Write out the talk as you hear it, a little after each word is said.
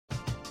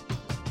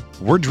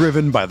We're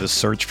driven by the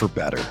search for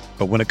better.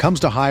 But when it comes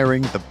to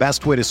hiring, the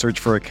best way to search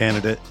for a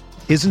candidate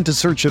isn't to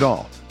search at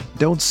all.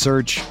 Don't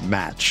search,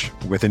 match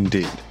with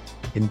Indeed.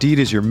 Indeed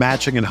is your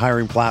matching and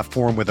hiring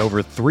platform with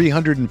over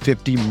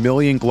 350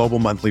 million global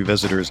monthly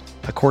visitors,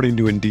 according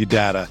to Indeed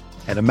data,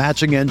 and a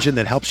matching engine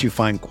that helps you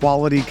find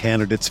quality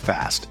candidates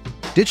fast.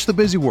 Ditch the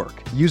busy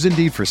work. Use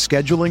Indeed for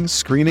scheduling,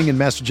 screening, and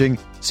messaging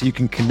so you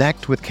can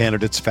connect with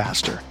candidates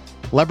faster.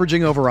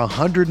 Leveraging over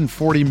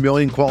 140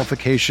 million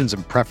qualifications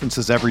and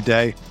preferences every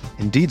day,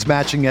 Indeed's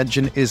matching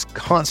engine is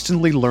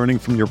constantly learning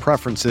from your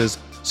preferences,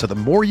 so the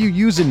more you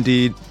use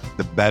Indeed,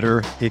 the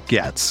better it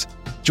gets.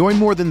 Join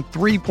more than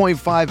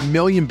 3.5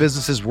 million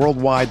businesses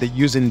worldwide that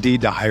use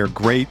Indeed to hire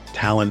great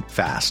talent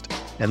fast.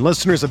 And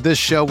listeners of this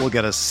show will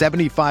get a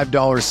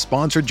 $75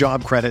 sponsored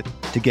job credit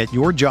to get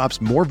your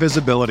jobs more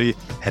visibility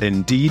at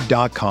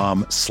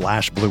Indeed.com/Blue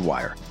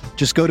Wire.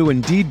 Just go to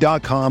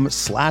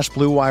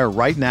Indeed.com/Blue Wire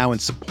right now and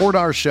support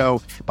our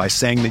show by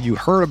saying that you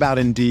heard about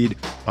Indeed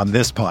on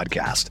this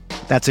podcast.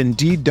 That's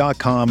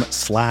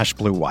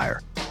Indeed.com/Blue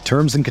Wire.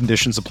 Terms and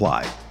conditions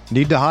apply.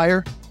 Need to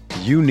hire?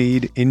 You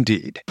need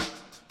Indeed.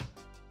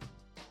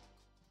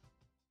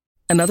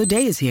 Another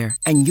day is here,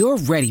 and you're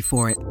ready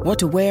for it. What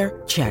to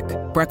wear? Check.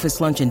 Breakfast,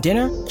 lunch, and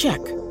dinner?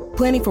 Check.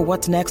 Planning for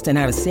what's next and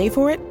how to save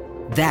for it?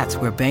 That's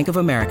where Bank of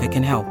America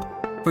can help.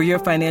 For your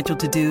financial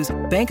to-dos,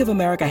 Bank of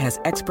America has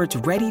experts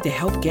ready to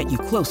help get you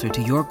closer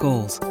to your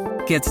goals.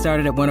 Get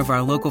started at one of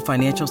our local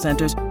financial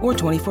centers or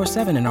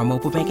 24/7 in our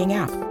mobile banking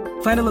app.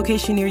 Find a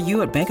location near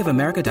you at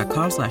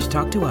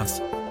bankofamerica.com/talktous.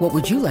 What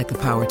would you like the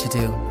power to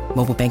do?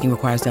 Mobile banking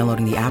requires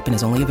downloading the app and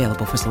is only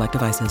available for select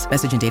devices.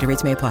 Message and data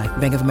rates may apply.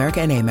 Bank of America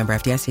N.A., member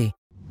FDIC.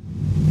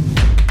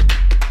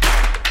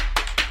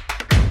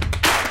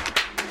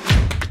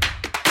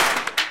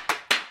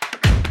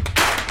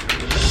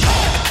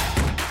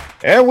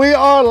 And we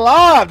are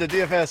live. The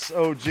DFS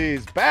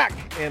OGs back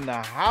in the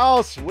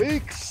house.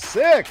 Week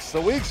 6.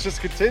 The weeks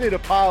just continue to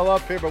pile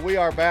up here, but we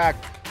are back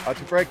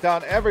to break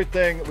down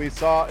everything we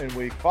saw in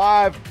week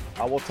 5.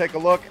 We'll take a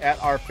look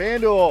at our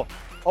FanDuel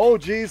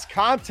OGs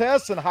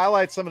contest and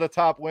highlight some of the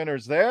top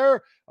winners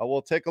there.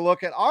 We'll take a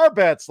look at our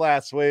bets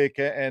last week,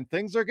 and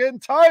things are getting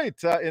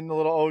tight in the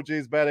little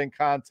OGs betting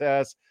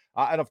contest.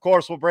 And of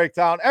course, we'll break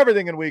down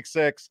everything in week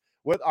 6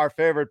 with our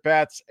favorite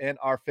bets and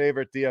our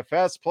favorite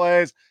DFS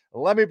plays.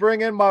 Let me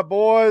bring in my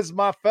boys,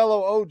 my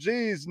fellow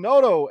OGs,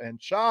 Noto and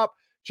Chop.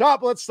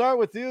 Chop, let's start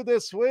with you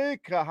this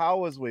week. How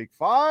was week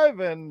 5?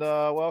 And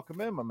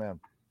welcome in, my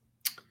man.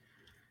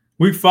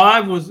 Week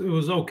 5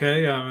 was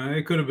okay. I mean,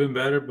 it could have been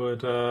better,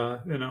 but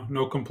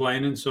no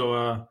complaining.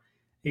 So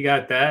he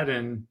got that,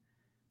 and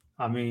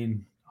I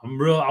mean,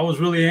 I was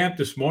really amped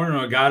this morning.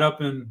 I got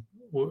up and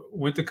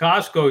went to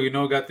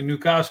Costco. Got the new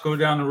Costco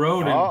down the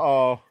road.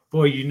 And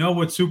boy,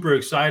 what's super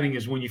exciting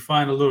is when you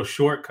find a little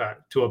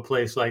shortcut to a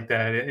place like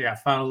that. Yeah, I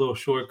found a little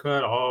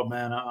shortcut. Oh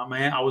man,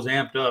 I was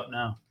amped up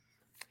now.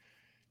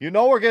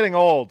 We're getting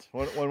old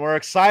when we're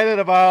excited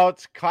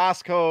about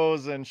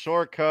Costco's and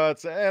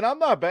shortcuts. And I'm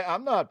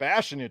not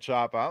bashing you,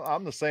 Chop.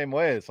 I'm the same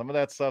way. Some of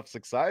that stuff's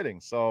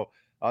exciting. So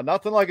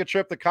nothing like a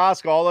trip to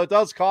Costco. Although it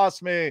does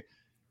cost me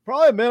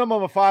probably a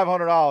minimum of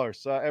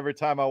 $500 every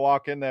time I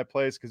walk in that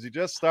place, because you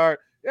just start.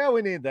 Yeah,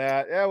 we need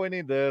that. Yeah, we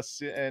need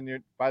this.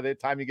 And by the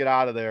time you get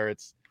out of there,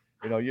 it's,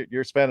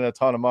 you're spending a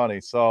ton of money.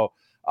 So,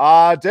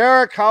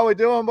 Derek, how we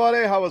doing,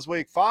 buddy? How was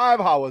week 5?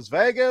 How was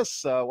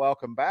Vegas?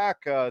 Welcome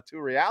back to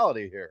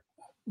reality here.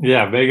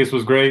 Yeah, Vegas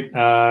was great.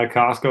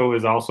 Costco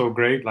is also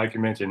great. Like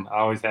you mentioned, I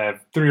always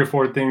have 3 or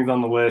 4 things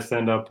on the list,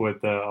 end up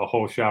with a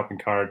whole shopping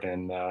cart,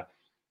 and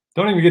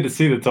don't even get to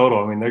see the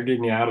total. I mean, they're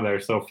getting you out of there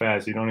so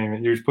fast.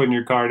 You're just putting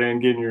your card in,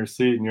 getting your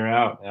receipt, and you're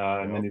out.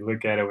 And then you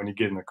look at it when you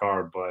get in the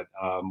car. But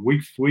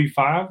week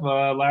 5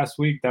 last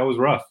week, that was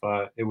rough.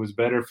 It was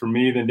better for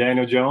me than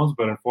Daniel Jones,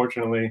 but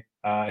unfortunately,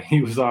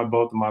 he was on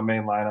both of my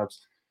main lineups.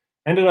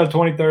 Ended up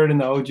 23rd in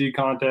the OG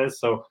contest,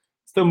 so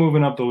still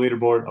moving up the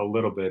leaderboard a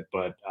little bit.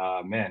 But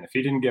man, if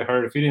he didn't get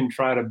hurt, if he didn't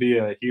try to be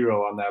a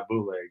hero on that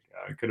bootleg,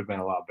 it could have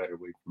been a lot better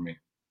week for me.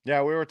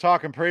 Yeah, we were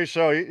talking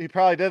pre-show. He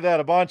probably did that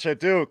a bunch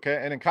at Duke,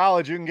 and in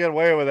college you can get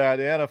away with that.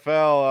 The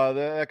NFL,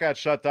 that got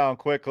shut down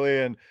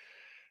quickly, and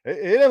it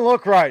didn't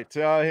look right.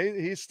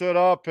 He stood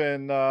up,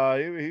 and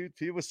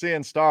he was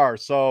seeing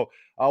stars. So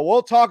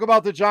we'll talk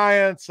about the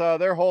Giants,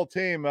 their whole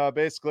team,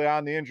 basically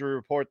on the injury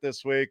report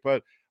this week.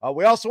 But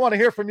we also want to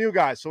hear from you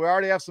guys. So we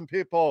already have some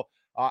people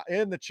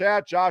in the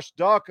chat. Josh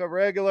Duck, a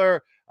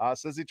regular,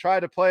 says he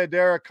tried to play a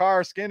Derek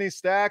Carr skinny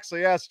stack. So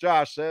yes,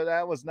 Josh,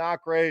 that was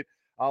not great.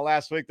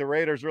 Last week, the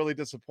Raiders really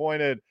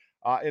disappointed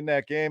in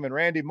that game. And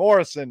Randy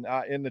Morrison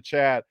in the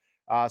chat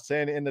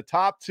saying in the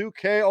top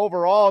 2K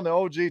overall in the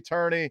OG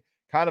tourney,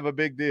 kind of a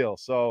big deal.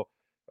 So,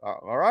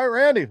 all right,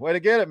 Randy, way to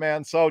get it,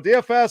 man. So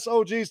DFS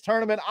OGs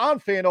tournament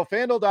on FanDuel,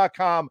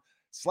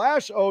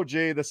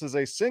 FanDuel.com/OG. This is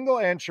a single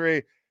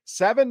entry,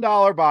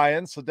 $7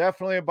 buy-in. So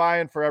definitely a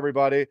buy-in for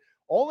everybody.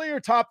 Only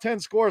your top 10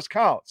 scores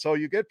count. So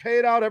you get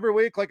paid out every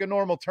week like a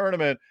normal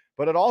tournament,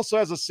 but it also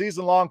has a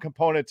season-long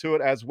component to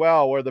it as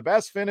well, where the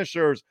best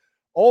finishers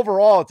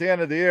overall at the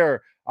end of the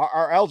year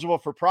are eligible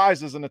for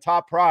prizes, and the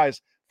top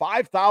prize,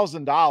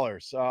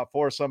 $5,000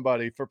 for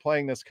somebody for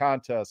playing this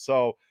contest.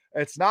 So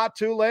it's not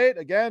too late.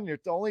 Again, you're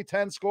only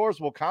 10 scores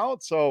will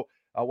count. So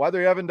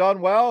whether you haven't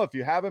done well, if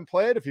you haven't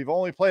played, if you've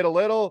only played a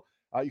little,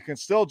 you can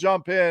still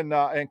jump in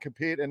and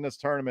compete in this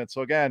tournament.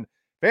 So again,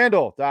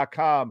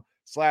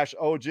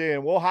 FanDuel.com/OG,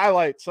 and we'll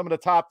highlight some of the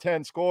top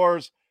 10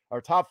 scores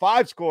or top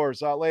 5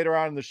 scores later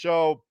on in the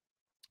show,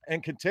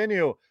 and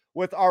continue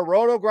with our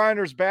Roto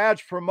Grinders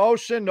badge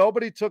promotion.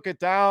 Nobody took it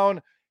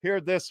down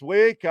here this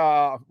week.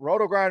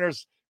 Roto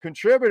Grinders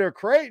contributor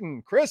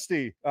Creighton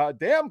Christie,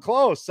 damn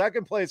close,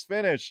 second place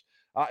finish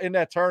in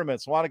that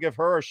tournament. So want to give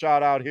her a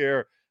shout out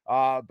here.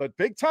 But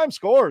big time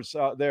scores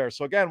there.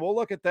 So again, we'll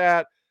look at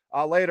that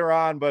later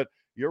on. But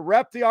you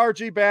rep the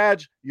RG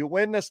badge, you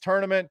win this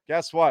tournament.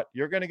 Guess what?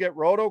 You're going to get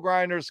Roto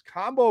Grinders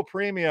Combo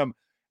Premium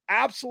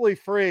absolutely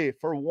free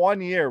for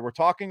 1 year. We're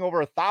talking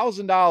over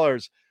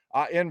 $1,000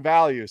 in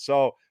value.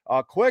 So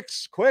quick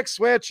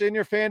switch in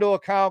your FanDuel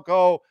account.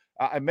 Go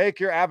and make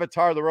your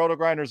avatar the Roto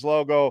Grinders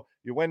logo.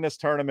 You win this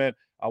tournament.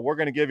 We're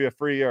going to give you a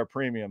free year of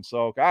premium.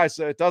 So guys,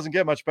 it doesn't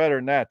get much better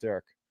than that,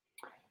 Derek.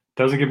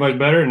 Doesn't get much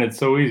better, and it's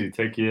so easy.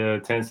 Take you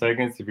 10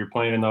 seconds if you're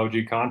playing an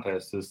OG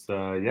contest. Just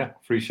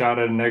free shot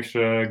at an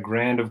extra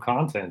grand of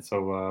content.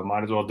 So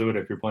might as well do it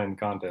if you're playing the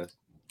contest.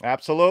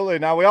 Absolutely.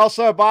 Now we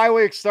also have bye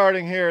week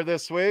starting here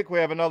this week. We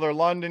have another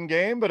London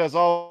game, but as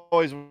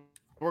always,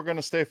 we're going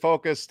to stay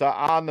focused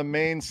on the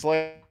main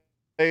slate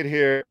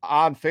here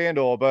on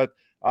FanDuel. But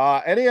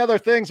any other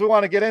things we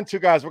want to get into,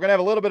 guys? We're going to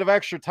have a little bit of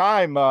extra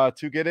time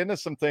to get into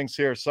some things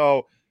here.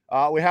 So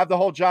we have the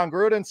whole John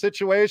Gruden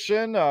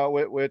situation,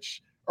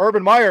 which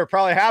Urban Meyer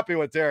probably happy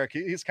with, Derek.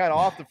 He's kind of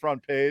off the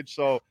front page.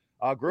 So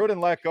Gruden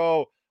let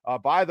go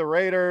by the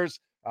Raiders.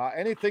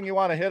 Anything you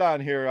want to hit on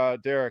here,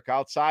 Derek,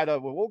 outside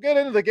of, we'll get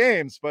into the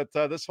games, but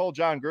this whole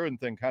John Gruden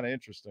thing, kind of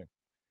interesting.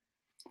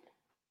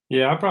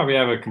 Yeah, I probably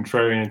have a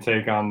contrarian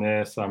take on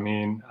this. I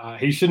mean,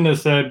 he shouldn't have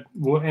said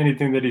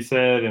anything that he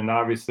said, and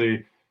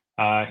obviously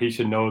he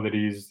should know that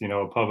he's,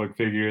 a public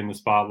figure in the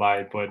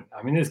spotlight. But,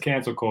 I mean, this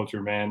cancel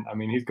culture, man. I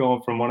mean, he's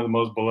going from one of the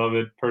most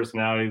beloved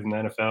personalities in the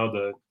NFL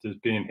to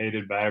just being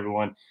hated by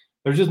everyone.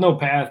 There's just no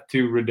path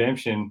to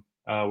redemption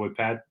with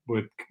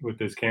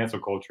this cancel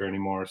culture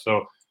anymore.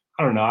 So,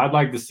 I don't know. I'd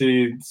like to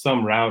see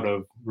some route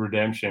of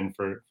redemption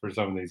for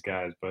some of these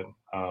guys. But,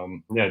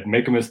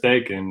 make a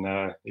mistake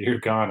and you're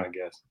gone, I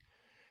guess.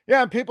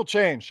 Yeah, and people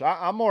change.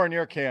 I'm more in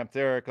your camp,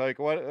 Derek. Like,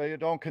 what, you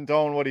don't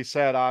condone what he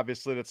said.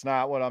 Obviously, that's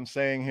not what I'm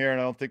saying here, and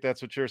I don't think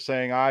that's what you're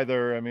saying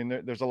either. I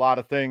mean, there's a lot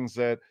of things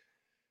that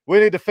we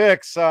need to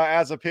fix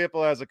as a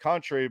people, as a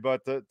country.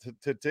 But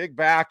to dig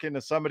back into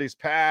somebody's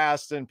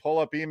past and pull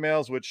up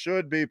emails which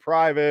should be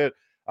private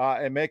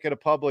and make it a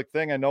public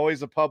thing. I know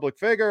he's a public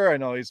figure. I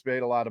know he's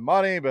made a lot of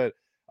money, but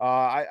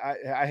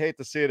I hate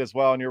to see it as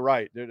well. And you're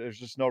right. There's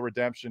just no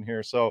redemption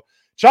here. So,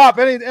 Chop,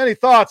 any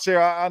thoughts here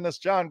on this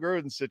John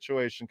Gruden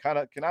situation? Kind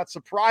of not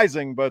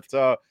surprising, but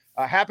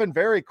happened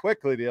very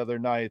quickly the other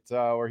night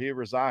where he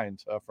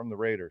resigned from the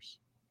Raiders.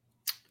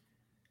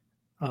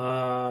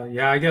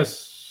 I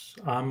guess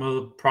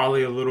I'm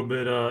probably a little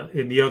bit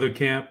in the other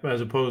camp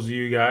as opposed to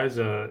you guys.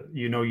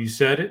 You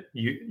said it.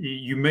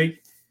 You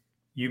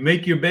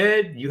make your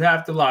bed, you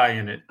have to lie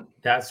in it.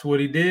 That's what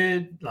he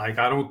did. Like,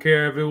 I don't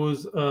care if it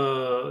was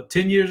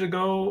 10 years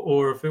ago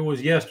or if it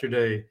was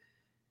yesterday.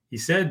 He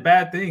said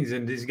bad things,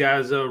 and these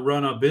guys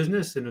run a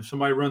business. And if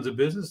somebody runs a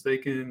business, they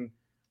can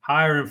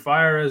hire and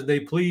fire as they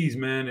please,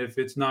 man, if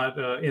it's not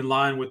in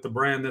line with the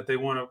brand that they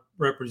want to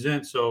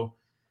represent. So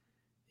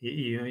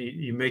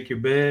you make your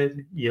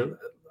bed.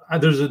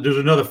 There's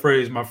another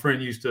phrase my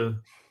friend used to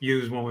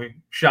use when we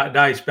shot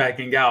dice back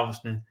in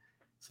Galveston.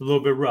 It's a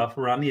little bit rough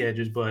around the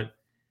edges, but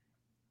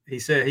he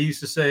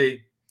used to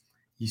say,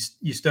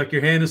 you stuck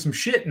your hand in some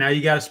shit, now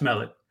you got to smell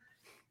it.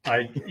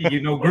 Like,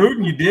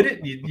 Gruden, you did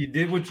it. You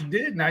did what you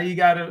did. Now you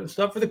got to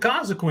suffer the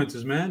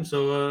consequences, man.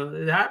 So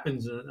it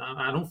happens.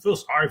 I don't feel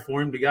sorry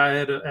for him. The guy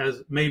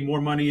has made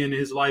more money in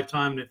his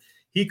lifetime than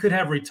he could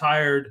have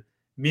retired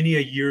many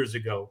a years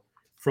ago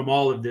from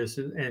all of this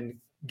and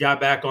got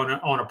back on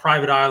a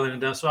private island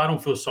and done. So I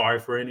don't feel sorry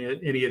for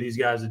any of these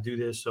guys that do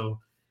this. So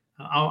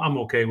I'm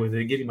okay with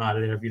it. Get him out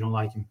of there if you don't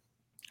like him.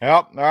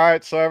 Yep. All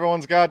right. So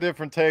everyone's got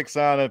different takes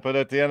on it, but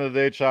at the end of the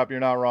day, Chop, you're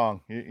not wrong.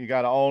 You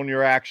got to own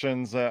your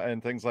actions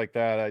and things like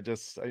that.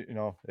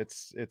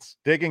 It's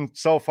digging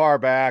so far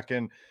back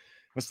and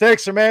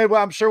mistakes are made.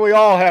 Well, I'm sure we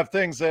all have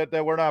things that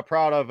we're not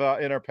proud of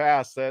in our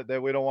past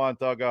that we don't want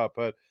dug up,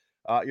 but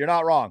you're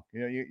not wrong.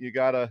 You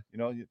gotta,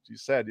 you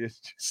said you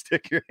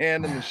stick your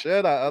hand in the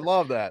shit. I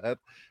love that.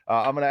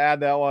 I'm going to add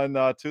that one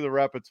to the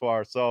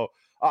repertoire. So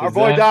our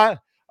boy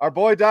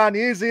Don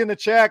Yeezy in the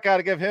chat, got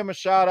to give him a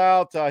shout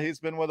out. He's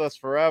been with us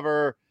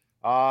forever.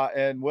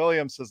 And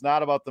Williams says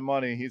not about the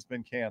money. He's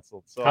been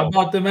canceled. So how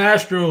about them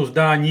Astros,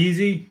 Don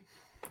Yeezy?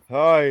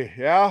 Oh,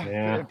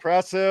 yeah.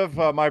 Impressive.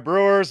 My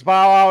Brewers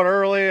bow out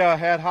early.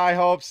 Had high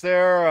hopes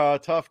there.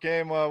 Tough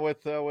game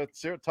with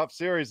tough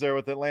series there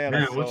with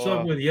Atlanta. Man, what's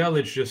up with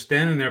Yelich just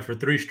standing there for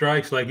 3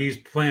 strikes like he's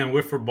playing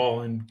wiffle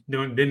ball and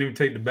didn't even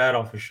take the bat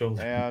off his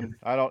shoulder? And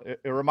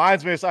it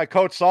reminds me, I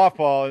coach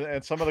softball,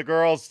 and some of the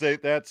girls,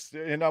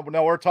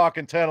 now we're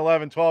talking 10,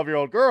 11,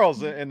 12-year-old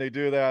girls, and they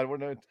do that.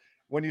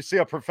 When you see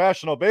a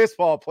professional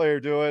baseball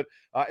player do it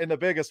in the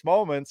biggest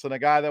moments, and a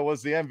guy that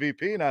was the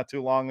MVP not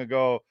too long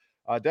ago,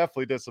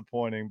 definitely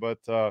disappointing. But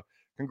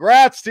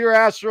congrats to your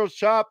Astros,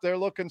 Chop. They're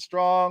looking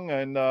strong,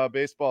 and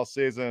baseball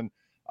season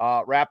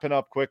wrapping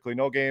up quickly.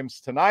 No games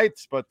tonight,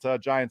 but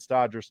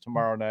Giants-Dodgers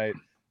tomorrow night,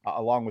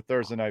 along with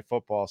Thursday Night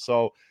Football.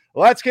 So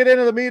let's get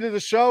into the meat of the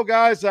show,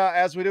 guys,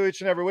 as we do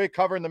each and every week,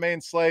 covering the main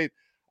slate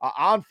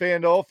on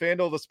FanDuel.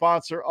 FanDuel, the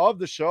sponsor of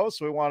the show,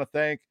 so we want to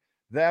thank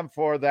them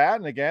for that.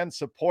 And again,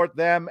 support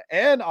them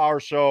and our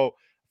show,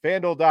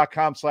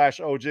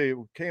 FanDuel.com/OG.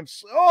 We came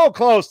so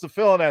close to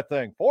filling that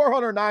thing,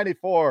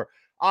 494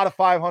 out of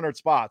 500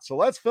 spots. So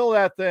let's fill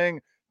that thing.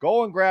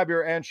 Go and grab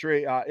your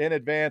entry in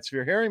advance. If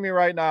you're hearing me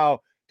right now,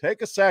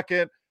 take a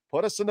second,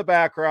 put us in the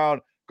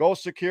background, go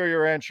secure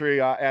your entry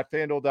at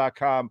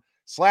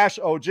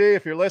FanDuel.com/OG.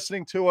 If you're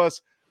listening to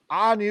us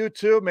on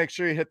YouTube, make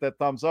sure you hit that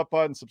thumbs up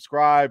button,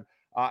 subscribe,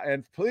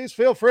 and please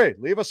feel free,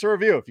 leave us a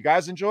review. If you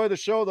guys enjoy the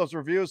show, those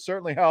reviews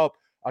certainly help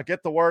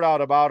get the word out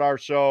about our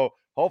show.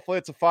 Hopefully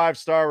it's a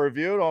 5-star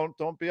review.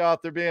 Don't be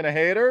out there being a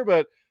hater,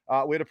 but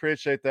we'd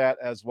appreciate that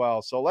as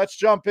well. So let's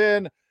jump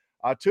in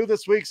to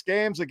this week's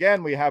games.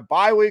 Again, we have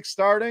bye week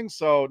starting,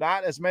 so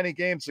not as many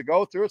games to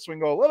go through, so we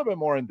can go a little bit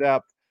more in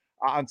depth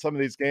on some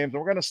of these games. And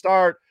we're going to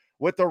start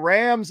with the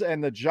Rams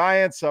and the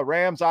Giants.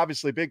 Rams,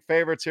 obviously big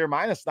favorites here,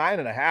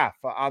 -9.5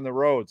 on the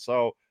road.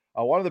 So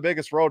one of the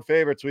biggest road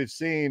favorites we've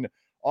seen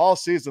all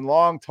season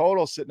long.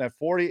 Total sitting at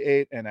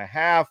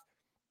 48.5.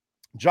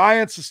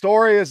 Giants, the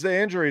story is the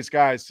injuries,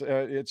 guys.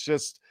 It's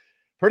just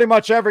pretty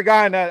much every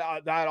guy in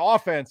that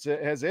offense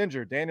has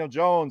injured. Daniel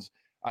Jones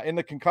in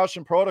the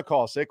concussion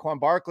protocol. Saquon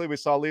Barkley, we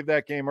saw leave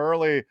that game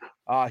early.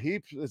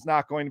 He is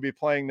not going to be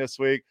playing this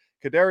week.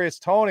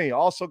 Kadarius Toney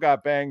also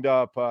got banged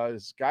up.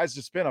 This guy's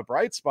just been a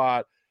bright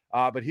spot,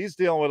 but he's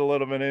dealing with a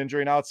little bit of an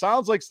injury. Now, it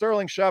sounds like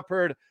Sterling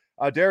Shepard,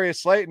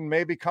 Darius Slayton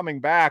may be coming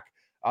back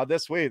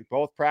this week.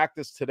 Both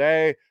practiced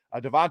today.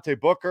 Devontae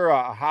Booker,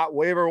 a hot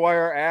waiver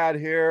wire ad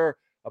here,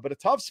 but a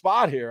tough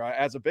spot here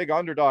as a big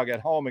underdog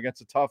at home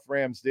against a tough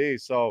Rams D.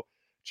 So,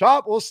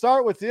 Chop, we'll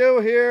start with you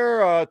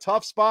here.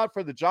 Tough spot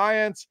for the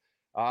Giants.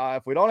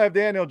 If we don't have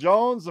Daniel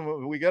Jones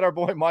and we get our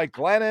boy Mike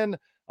Glennon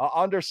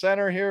under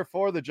center here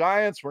for the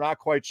Giants, we're not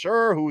quite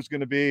sure who's going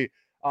to be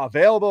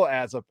available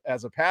as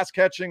a pass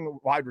catching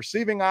wide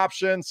receiving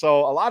option.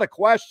 So a lot of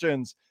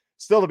questions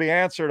still to be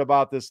answered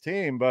about this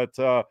team, but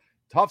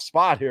tough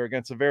spot here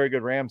against a very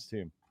good Rams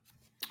team.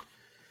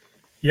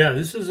 Yeah,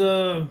 this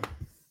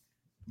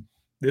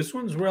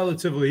one's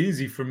relatively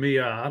easy for me.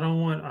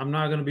 I'm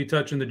not going to be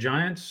touching the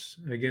Giants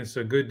against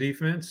a good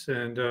defense,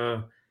 and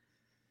the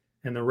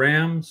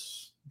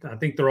Rams, I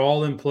think they're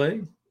all in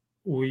play.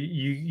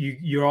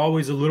 You're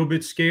always a little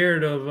bit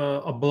scared of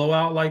a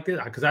blowout like this,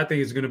 because I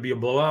think it's going to be a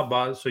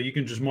blowout, so you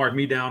can just mark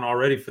me down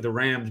already for the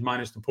Rams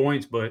minus the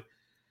points. But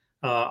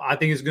I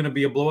think it's going to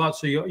be a blowout,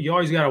 so you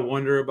always got to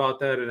wonder about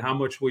that and how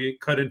much we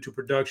cut into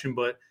production.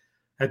 But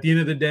at the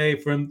end of the day,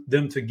 for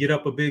them to get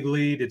up a big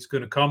lead, it's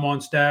going to come on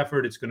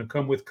Stafford. It's going to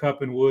come with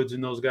Kupp and Woods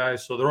and those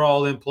guys. So they're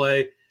all in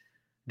play.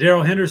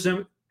 Darrell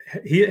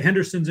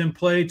Henderson's in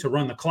play to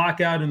run the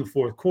clock out in the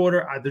fourth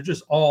quarter. They're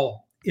just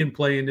all in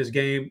play in this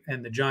game,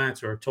 and the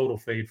Giants are a total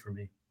fade for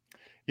me.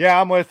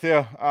 Yeah, I'm with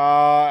you.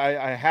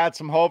 I had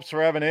some hopes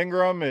for Evan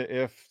Ingram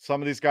if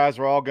some of these guys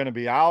were all going to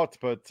be out,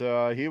 but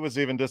he was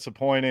even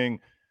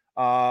disappointing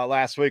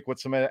last week with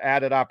some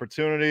added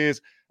opportunities.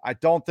 I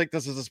don't think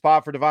this is a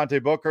spot for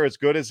Devontae Booker, as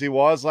good as he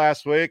was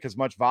last week, as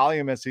much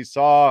volume as he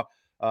saw.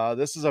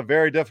 This is a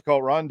very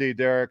difficult run,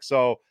 Derek.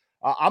 So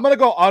I'm going to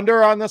go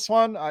under on this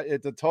one.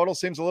 The total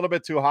seems a little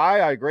bit too high.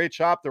 I agree,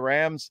 Chop. The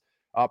Rams,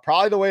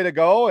 probably the way to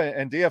go.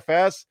 And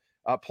DFS,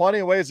 plenty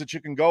of ways that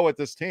you can go with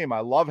this team. I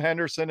love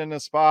Henderson in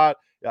this spot.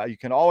 You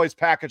can always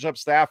package up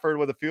Stafford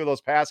with a few of those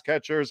pass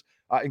catchers,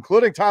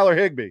 including Tyler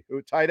Higbee,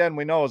 who tight end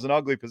we know is an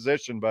ugly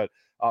position, but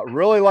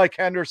really like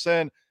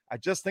Henderson. I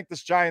just think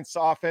this Giants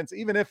offense,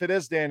 even if it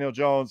is Daniel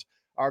Jones,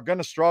 are going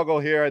to struggle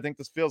here. I think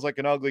this feels like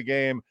an ugly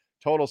game.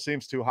 Total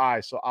seems too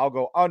high, so I'll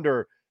go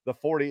under the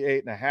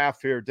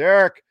 48.5 here.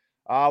 Derek,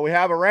 we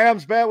have a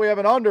Rams bet. We have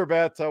an under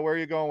bet. Where are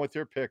you going with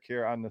your pick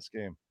here on this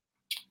game?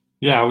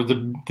 Yeah, I was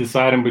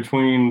deciding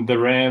between the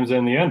Rams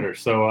and the under.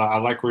 So I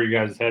like where you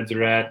guys' heads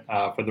are at.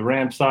 For the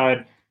Rams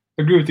side,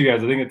 I agree with you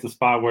guys. I think it's a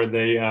spot where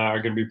they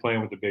are going to be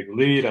playing with a big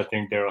lead. I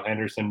think Darrell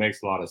Henderson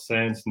makes a lot of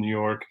sense. New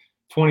York,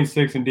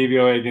 26 in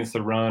DVOA against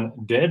the run,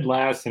 dead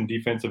last in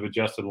defensive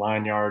adjusted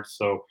line yards.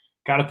 So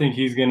got to think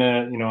he's going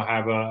to,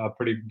 have a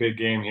pretty big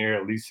game here,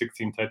 at least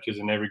 16 touches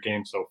in every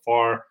game so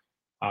far.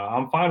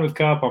 I'm fine with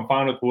Kupp. I'm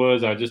fine with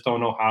Woods. I just don't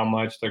know how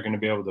much they're going to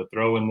be able to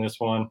throw in this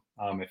one.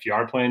 If you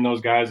are playing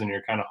those guys and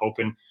you're kind of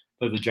hoping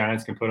that the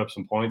Giants can put up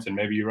some points, and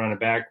maybe you run it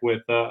back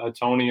with a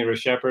Tony or a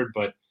Shepard.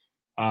 But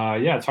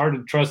yeah, it's hard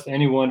to trust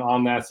anyone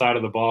on that side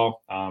of the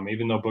ball.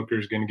 Even though Booker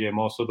is going to get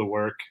most of the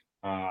work,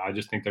 I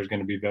just think there's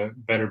going to be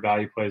better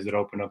value plays that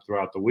open up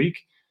throughout the week.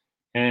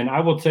 And I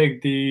will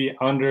take the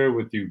under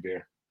with you,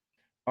 Beer.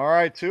 All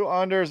right, 2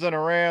 unders and a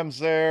Rams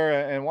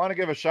there, and want to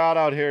give a shout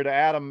out here to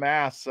Adam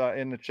Mass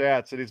in the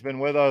chat. Said he's been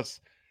with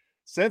us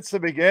since the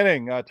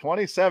beginning,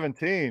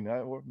 2017.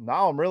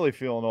 Now I'm really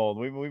feeling old.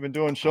 We've been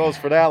doing shows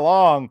for that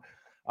long.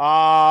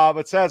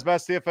 But says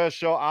best DFS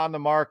show on the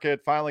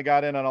market. Finally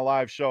got in on a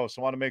live show,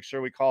 so want to make sure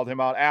we called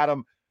him out.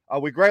 Adam,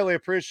 we greatly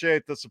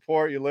appreciate the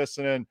support, you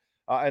listening,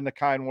 and the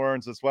kind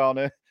words as well.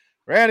 And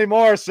Randy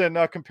Morrison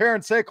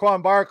comparing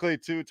Saquon Barkley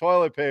to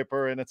toilet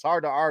paper, and it's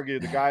hard to argue.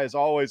 The guy is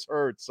always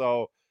hurt.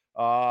 So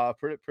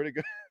pretty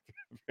good,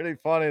 pretty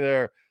funny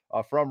there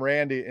from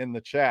Randy in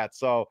the chat.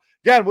 So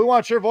again, we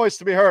want your voice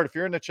to be heard. If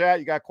you're in the chat,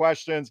 you got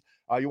questions,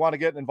 you want to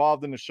get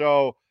involved in the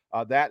show,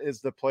 that is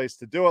the place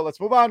to do it. Let's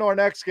move on to our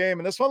next game.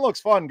 And this one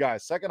looks fun,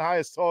 guys. Second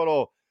highest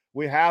total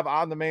we have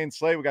on the main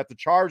slate. We got the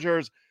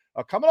Chargers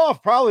coming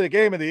off probably the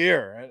game of the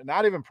year.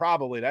 Not even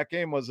probably. That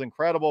game was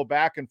incredible,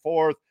 back and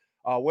forth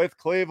with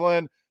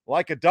Cleveland.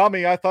 Like a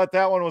dummy, I thought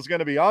that one was going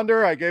to be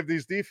under. I gave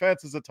these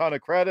defenses a ton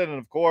of credit. And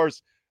of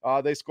course,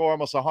 they score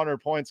almost 100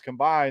 points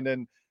combined.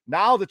 And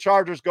now the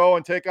Chargers go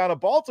and take on a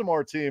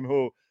Baltimore team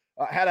who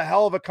had a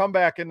hell of a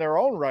comeback in their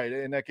own right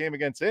in that game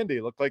against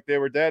Indy. Looked like they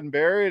were dead and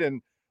buried.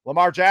 And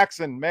Lamar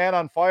Jackson, man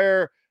on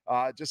fire,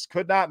 just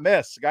could not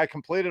miss. The guy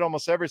completed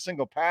almost every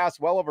single pass,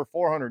 well over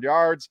 400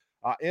 yards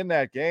in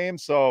that game.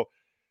 So,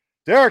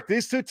 Derek,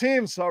 these two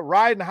teams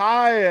riding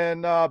high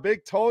and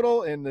big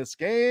total in this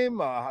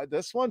game.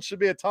 This one should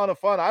be a ton of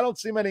fun. I don't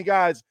see many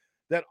guys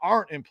that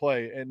aren't in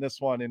play in this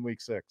one in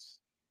week 6.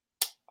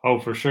 Oh,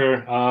 for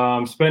sure.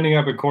 Spending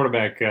up at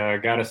quarterback,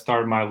 got to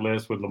start my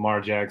list with Lamar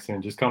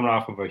Jackson, just coming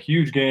off of a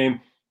huge game.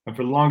 And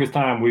for the longest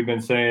time, we've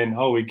been saying,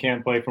 oh, he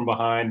can't play from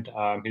behind.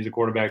 He's a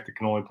quarterback that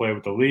can only play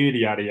with the lead,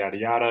 yada, yada,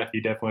 yada.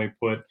 He definitely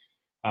put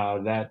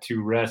that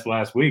to rest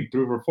last week.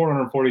 Threw for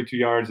 442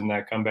 yards in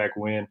that comeback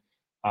win.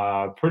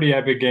 Pretty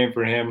epic game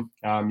for him.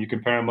 You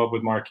can pair him up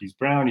with Marquise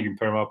Brown. You can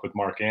pair him up with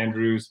Mark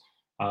Andrews.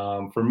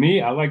 For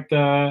me, I like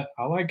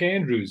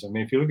Andrews. I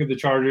mean, if you look at the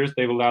Chargers,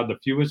 they've allowed the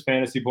fewest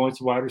fantasy points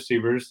to wide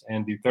receivers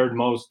and the third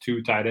most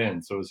to tight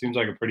ends. So it seems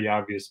like a pretty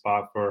obvious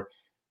spot for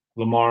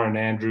Lamar and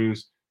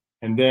Andrews.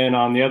 And then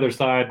on the other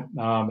side,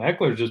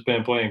 Eckler's just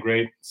been playing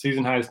great.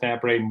 Season high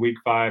snap rate in week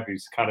 5.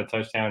 He's caught a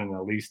touchdown in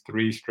at least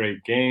 3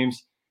 straight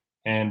games.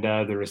 And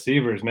the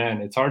receivers,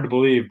 man, it's hard to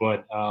believe,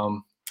 but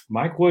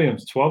Mike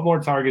Williams, 12 more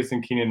targets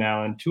than Keenan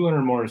Allen,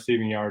 200 more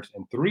receiving yards,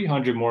 and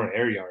 300 more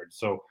air yards.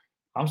 So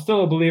I'm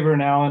still a believer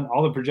in Allen.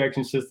 All the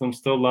projection systems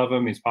still love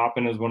him. He's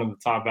popping as one of the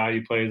top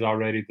value plays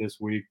already this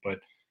week. But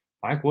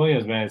Mike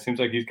Williams, man, it seems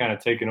like he's kind of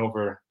taken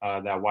over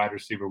that wide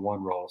receiver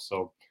 1 role.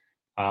 So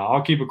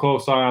I'll keep a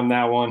close eye on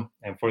that one.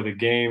 And for the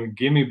game,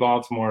 give me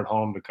Baltimore at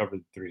home to cover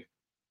the 3.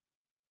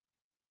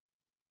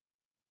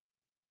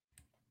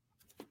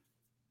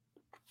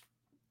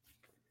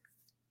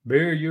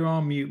 Bear, you're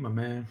on mute, my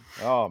man.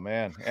 Oh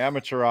man,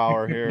 amateur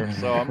hour here.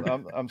 So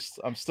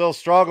I'm still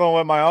struggling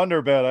with my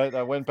under bet.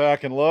 I went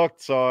back and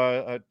looked,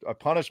 so I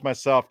punished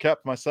myself,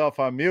 kept myself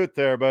on mute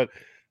there. But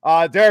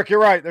Derek, you're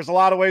right. There's a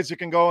lot of ways you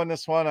can go in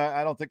this one.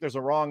 I don't think there's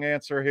a wrong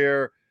answer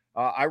here.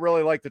 I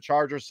really like the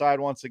Chargers side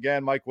once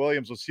again. Mike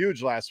Williams was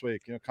huge last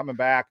week. Coming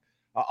back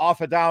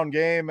off a down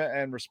game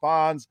and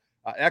responds.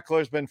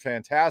 Eckler's been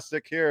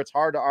fantastic here. It's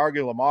hard to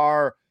argue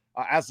Lamar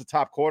as the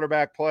top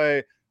quarterback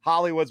play.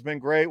 Hollywood's been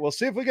great. We'll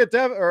see if we get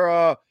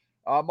Rashad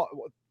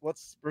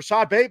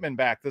Bateman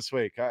back this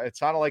week. It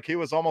sounded like he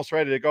was almost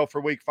ready to go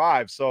for week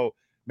 5. So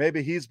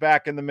maybe he's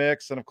back in the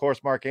mix. And of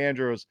course, Mark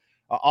Andrews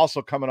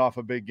also coming off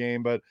a big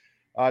game. But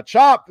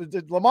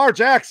Lamar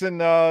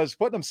Jackson is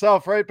putting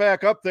himself right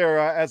back up there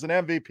as an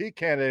MVP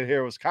candidate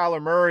here. It was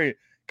Kyler Murray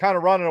kind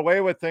of running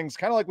away with things,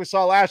 kind of like we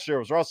saw last year.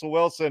 It was Russell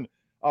Wilson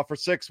for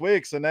 6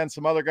 weeks, and then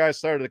some other guys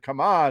started to come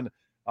on.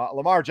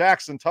 Lamar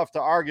Jackson, tough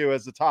to argue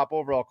as the top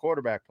overall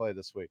quarterback play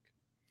this week.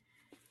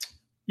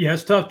 Yeah,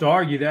 it's tough to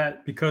argue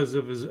that because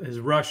of his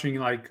rushing.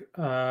 Like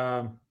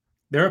they're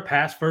a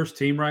pass-first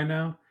team right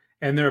now,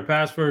 and they're a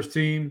pass-first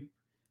team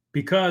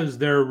because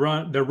their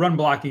run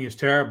blocking is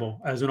terrible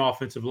as an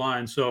offensive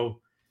line. So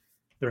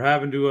they're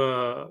having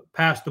to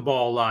pass the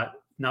ball a lot.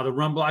 Now the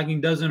run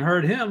blocking doesn't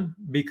hurt him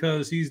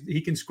because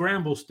he can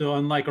scramble still,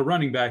 unlike a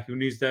running back who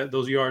needs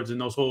those yards and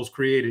those holes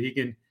created. He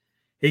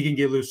can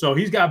get loose. So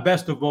he's got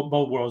best of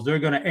both worlds. They're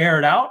going to air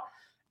it out,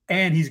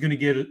 and he's going to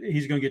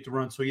get to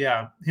run. So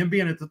yeah, him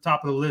being at the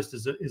top of the list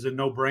is a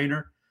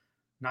no-brainer.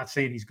 Not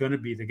saying he's going to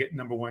be the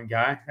number 1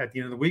 guy at the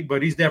end of the week,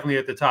 but he's definitely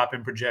at the top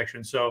in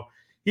projection. So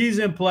he's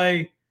in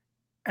play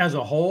as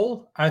a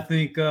whole. I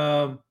think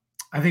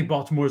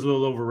Baltimore's a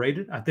little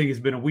overrated. I think it's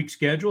been a weak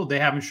schedule. They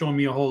haven't shown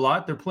me a whole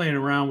lot. They're playing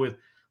around with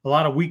a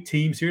lot of weak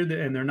teams here,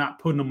 and they're not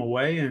putting them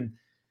away.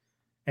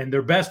 And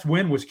their best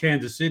win was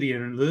Kansas City.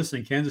 And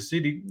listen, Kansas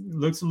City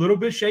looks a little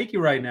bit shaky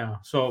right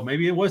now. So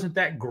maybe it wasn't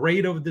that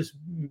great of this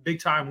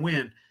big-time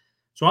win.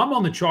 So I'm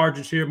on the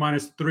Chargers here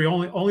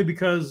 -3 only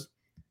because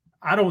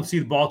I don't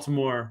see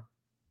Baltimore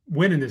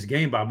winning this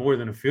game by more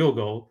than a field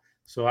goal.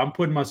 So I'm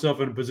putting myself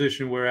in a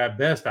position where at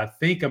best I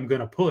think I'm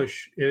going to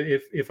push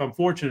if I'm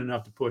fortunate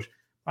enough to push.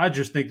 I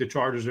just think the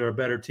Chargers are a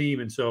better team.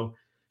 And so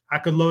I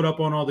could load up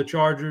on all the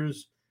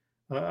Chargers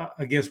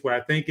against what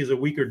I think is a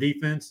weaker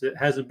defense that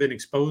hasn't been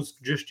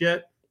exposed just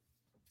yet.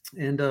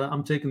 And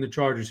I'm taking the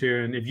Chargers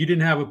here. And if you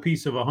didn't have a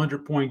piece of a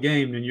 100-point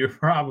game, then you're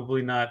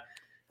probably not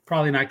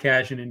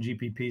cashing in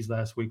GPPs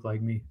last week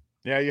like me.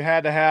 Yeah, you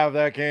had to have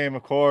that game,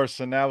 of course,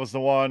 and that was the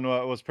one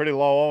was pretty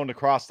low owned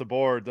across the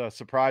board,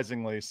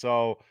 surprisingly.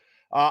 So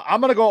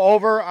I'm going to go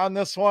over on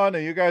this one.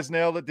 And you guys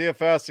nailed it.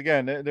 DFS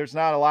again. There's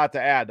not a lot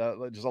to add.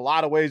 There's a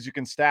lot of ways you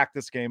can stack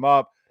this game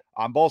up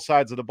on both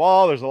sides of the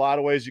ball. There's a lot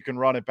of ways you can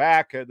run it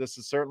back. This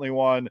is certainly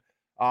one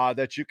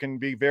that you can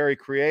be very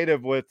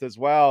creative with as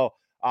well.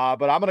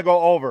 But I'm going to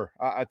go over.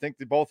 I think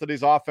both of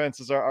these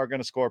offenses are going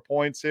to score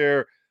points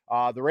here.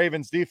 The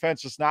Ravens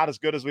defense just not as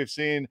good as we've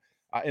seen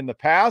in the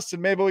past,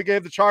 and maybe we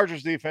gave the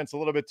Chargers defense a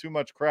little bit too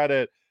much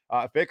credit.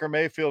 If Baker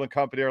Mayfield and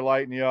company are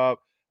lighting you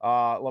up,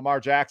 Lamar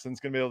Jackson's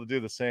going to be able to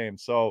do the same.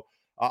 So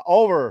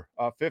over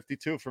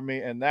 52 for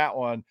me in that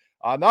one.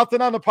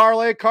 Nothing on the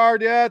parlay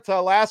card yet.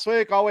 Last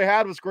week, all we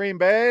had was Green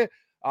Bay.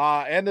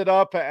 Ended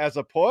up as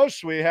a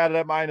push. We had it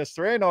at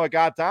 -3. No, it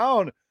got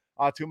down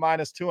to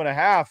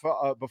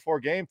 -2.5 before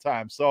game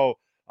time. So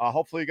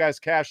hopefully you guys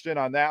cashed in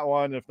on that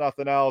one. If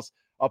nothing else,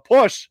 a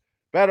push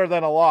better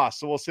than a loss.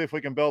 So we'll see if we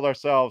can build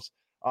ourselves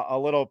a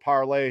little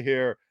parlay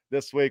here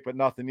this week, but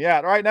nothing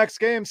yet. All right, next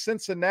game,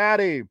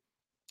 Cincinnati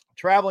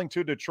traveling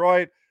to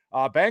Detroit.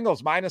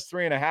 Bengals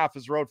 -3.5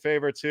 is road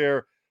favorites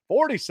here.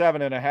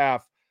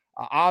 47.5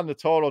 on the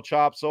total,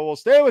 Chop. So we'll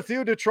stay with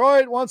you,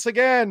 Detroit. Once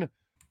again,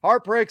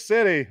 Heartbreak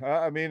City.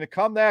 I mean, to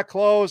come that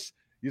close,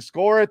 you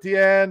score at the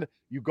end,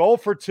 you go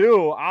for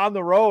 2 on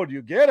the road,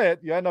 you get it,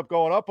 you end up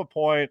going up a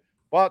point,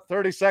 but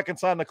 30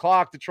 seconds on the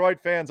clock, Detroit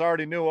fans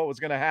already knew what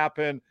was going to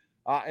happen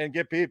and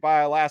get beat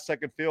by a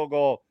last-second field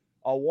goal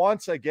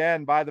once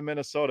again by the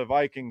Minnesota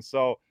Vikings.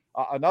 So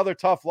another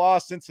tough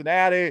loss.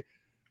 Cincinnati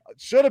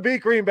should have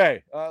beat Green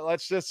Bay.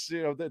 Let's just,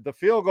 the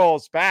field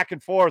goals back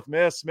and forth,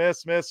 miss.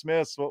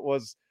 What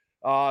was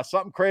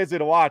something crazy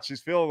to watch,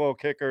 these field goal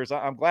kickers.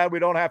 I'm glad we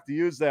don't have to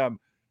use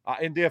them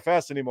in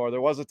DFS anymore. There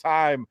was a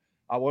time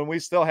when we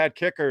still had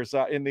kickers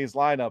in these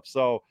lineups.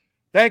 So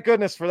thank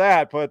goodness for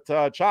that.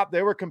 But Chop,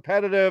 they were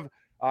competitive,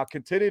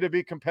 continue to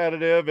be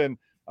competitive, and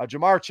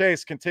Jamar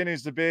Chase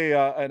continues to be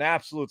an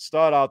absolute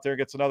stud out there.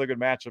 Gets another good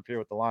matchup here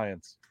with the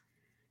Lions.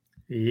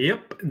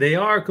 Yep, they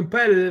are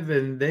competitive,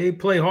 and they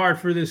play hard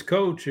for this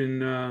coach.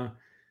 And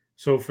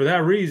so for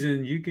that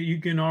reason, you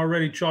can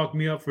already chalk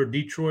me up for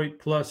Detroit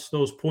plus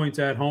those points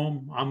at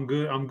home. I'm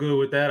good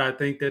with that. I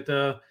think that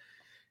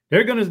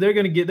they're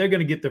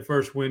gonna get the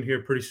first win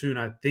here pretty soon.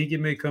 I think it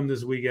may come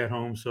this week at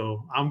home.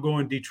 So I'm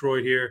going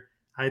Detroit here.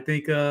 I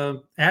think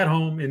at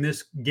home in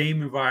this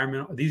game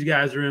environment, these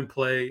guys are in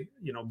play.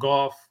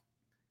 Goff,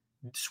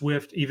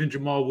 Swift, even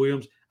Jamal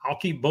Williams. I'll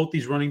keep both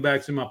these running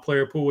backs in my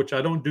player pool, which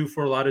I don't do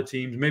for a lot of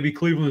teams. Maybe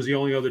Cleveland is the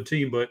only other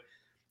team, but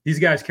these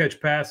guys catch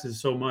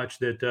passes so much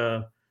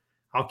that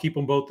I'll keep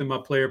them both in my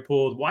player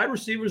pool. Wide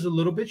receivers a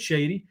little bit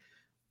shady.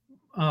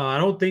 I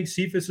don't think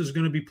Cephas is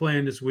going to be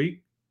playing this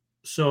week.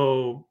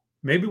 So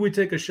maybe we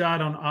take a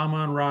shot on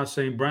Amon-Ra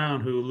St.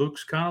 Brown, who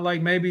looks kind of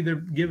like maybe they're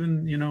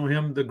giving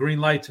him the green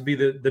light to be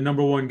the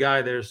number one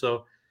guy there.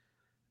 So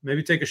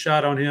maybe take a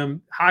shot on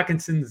him.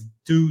 Hawkinson's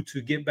due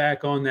to get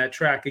back on that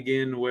track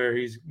again where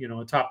he's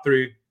a top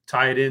 3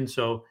 tight end.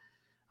 So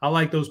I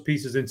like those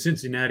pieces in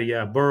Cincinnati.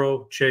 Yeah,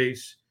 Burrow,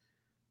 Chase,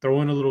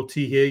 throw in a little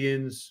T.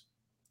 Higgins.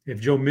 If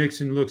Joe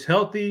Mixon looks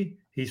healthy,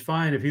 he's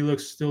fine. If he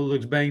still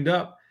looks banged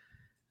up,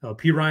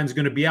 P. Ryan's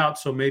going to be out.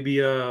 So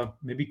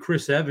maybe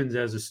Chris Evans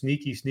as a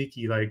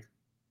sneaky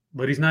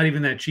but he's not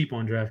even that cheap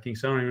on DraftKings.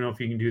 So I don't even know if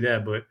you can do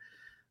that. But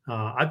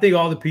I think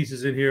all the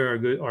pieces in here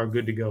are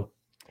good to go.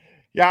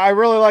 Yeah, I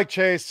really like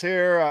Chase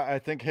here. I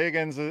think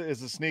Higgins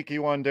is a sneaky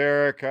one,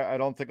 Derek. I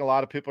don't think a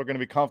lot of people are going to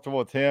be comfortable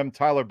with him.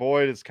 Tyler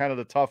Boyd is kind of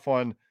the tough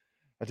one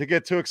to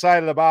get too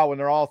excited about when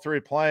they're all 3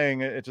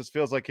 playing. It just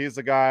feels like he's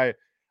the guy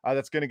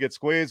that's going to get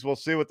squeezed. We'll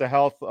see what the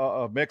health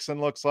of Mixon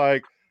looks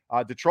like.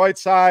 Detroit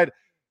side,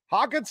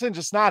 Hawkinson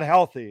just not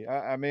healthy.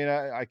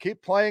 I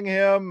keep playing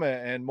him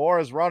and more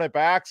as run it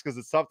backs because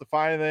it's tough to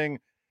find anything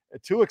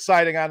too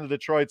exciting on the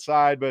Detroit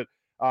side, but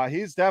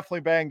he's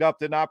definitely banged up,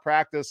 did not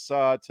practice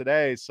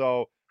today.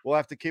 So we'll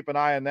have to keep an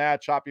eye on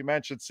that. Chop, you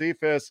mentioned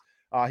Cephas.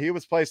 He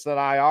was placed on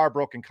IR,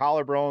 broken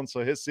collarbone,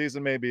 so his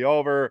season may be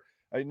over.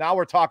 Now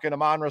we're talking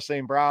Amon-Ra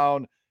St.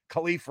 Brown,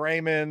 Khalif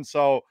Raymond.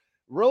 So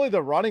really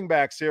the running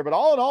backs here. But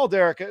all in all,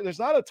 Derek, there's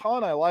not a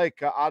ton I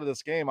like out of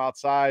this game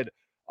outside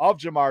of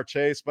Jamar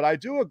Chase. But I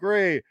do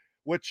agree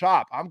with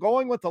Chop. I'm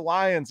going with the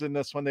Lions in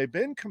this one. They've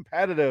been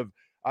competitive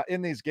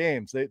in these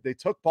games. They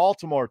took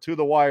Baltimore to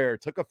the wire,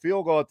 took a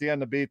field goal at the end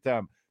to beat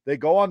them. They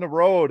go on the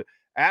road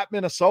at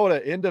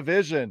Minnesota in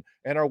division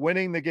and are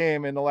winning the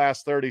game in the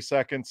last 30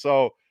 seconds.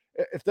 So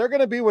if they're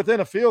going to be within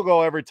a field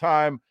goal every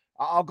time,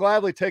 I'll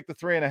gladly take the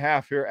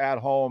 3.5 here at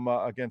home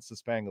against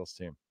this Bengals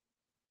team.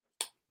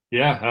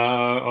 Yeah.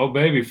 Oh,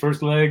 baby.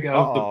 First leg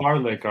of the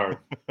parlay card.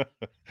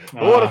 Who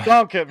would have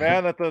thunk it,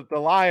 man, that the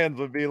Lions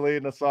would be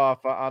leading us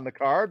off on the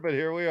card, but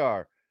here we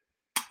are.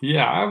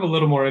 Yeah, I have a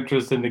little more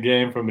interest in the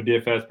game from a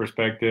DFS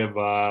perspective.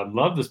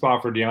 Love the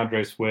spot for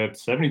DeAndre Swift.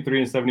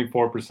 73 and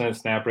 74%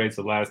 snap rates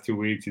the last 2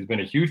 weeks. He's been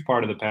a huge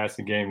part of the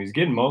passing game. He's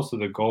getting most of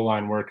the goal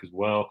line work as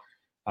well.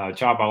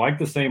 Chop, I like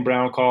the St.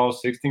 Brown call.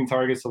 16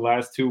 targets the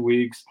last 2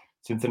 weeks.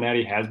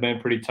 Cincinnati has been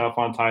pretty tough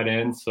on tight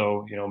ends,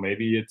 so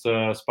maybe it's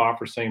a spot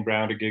for St.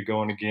 Brown to get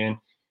going again.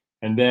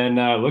 And then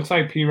looks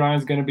like P.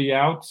 Ryan's going to be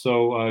out,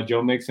 so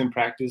Joe Mixon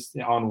practiced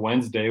on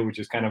Wednesday, which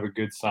is kind of a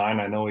good sign.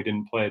 I know he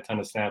didn't play a ton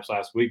of snaps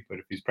last week, but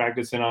if he's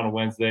practicing on a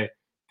Wednesday, I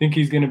think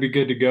he's going to be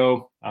good to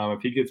go.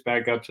 If he gets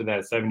back up to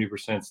that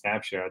 70%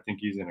 snap share, I think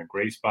he's in a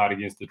great spot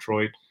against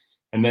Detroit.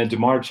 And then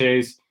Jamar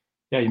Chase,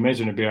 yeah, you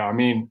mentioned it, Bear. I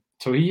mean,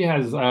 so he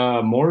has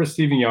more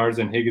receiving yards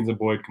than Higgins and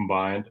Boyd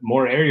combined,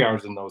 more air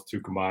yards than those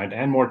two combined,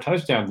 and more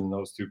touchdowns than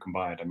those two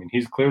combined. I mean,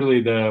 he's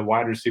clearly the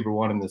wide receiver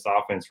one in this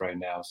offense right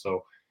now.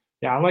 So,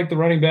 yeah, I like the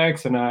running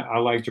backs, and I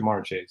like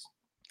Jamar Chase.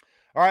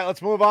 All right,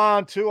 let's move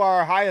on to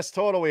our highest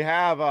total we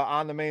have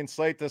on the main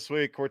slate this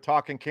week. We're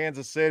talking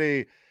Kansas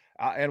City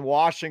and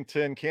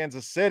Washington.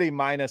 Kansas City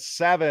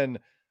 -7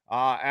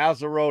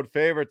 as a road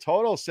favorite.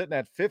 Total sitting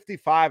at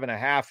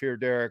 55.5 here,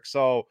 Derek.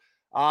 So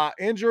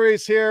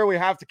injuries here, we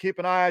have to keep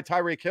an eye.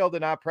 Tyreek Hill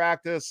did not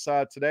practice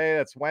today.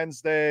 That's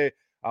Wednesday.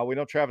 We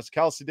know Travis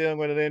Kelce dealing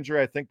with an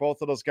injury. I think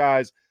both of those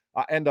guys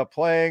end up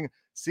playing.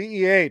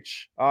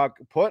 CEH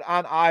put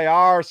on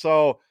IR.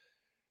 So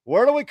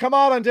where do we come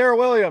out on Darrell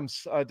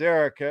Williams,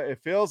 Derek? It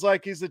feels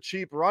like he's a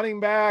cheap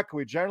running back.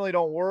 We generally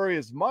don't worry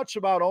as much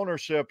about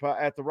ownership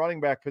at the running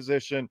back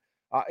position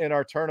in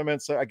our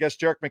tournaments. I guess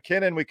Jerick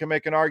McKinnon, we can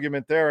make an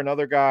argument there.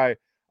 Another guy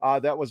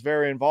that was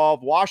very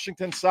involved.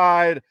 Washington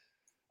side,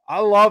 I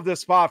love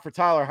this spot for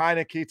Tyler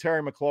Heineke,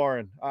 Terry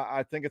McLaurin.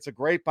 I think it's a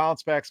great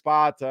bounce back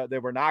spot. They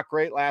were not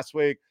great last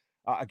week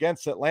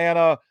against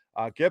Atlanta.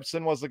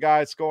 Gibson was the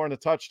guy scoring the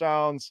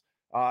touchdowns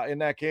in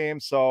that game.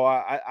 So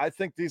I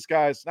think these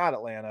guys, not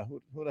Atlanta,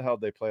 who the hell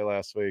did they play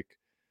last week?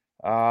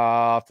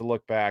 I'll have to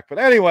look back. But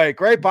anyway,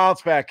 great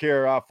bounce back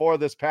here for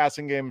this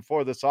passing game and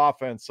for this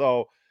offense.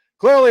 So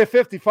clearly a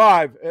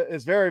 55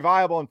 is very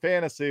viable in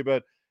fantasy.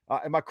 But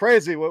am I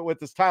crazy with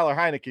this Tyler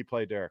Heineke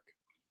play, Derek?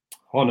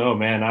 Oh, no,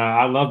 man.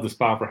 I love the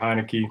spot for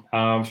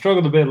Heineke.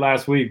 Struggled a bit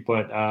last week,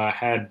 but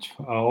had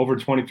over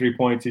 23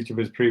 points each of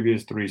his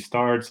previous 3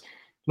 starts.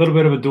 A little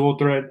bit of a dual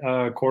threat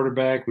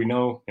quarterback. We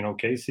know,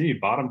 KC,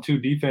 bottom 2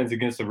 defense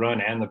against the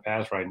run and the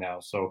pass right now.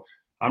 So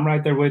I'm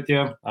right there with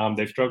you.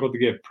 They've struggled to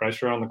get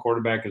pressure on the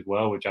quarterback as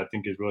well, which I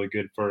think is really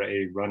good for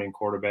a running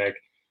quarterback.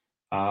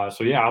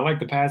 So, yeah, I like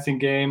the passing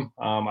game.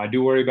 I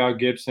do worry about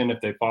Gibson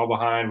if they fall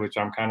behind, which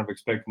I'm kind of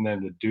expecting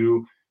them to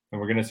do. And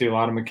we're going to see a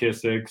lot of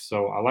McKissick.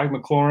 So I like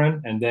McLaurin.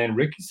 And then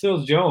Ricky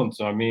Seals-Jones.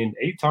 So,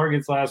 8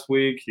 targets last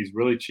week. He's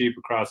really cheap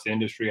across the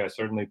industry. I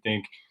certainly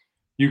think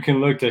you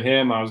can look to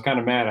him. I was kind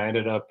of mad. I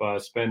ended up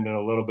spending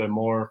a little bit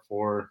more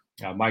for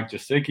Mike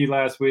Gesicki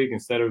last week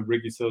instead of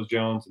Ricky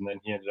Seals-Jones, and then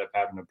he ended up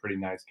having a pretty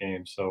nice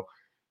game. So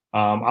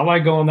I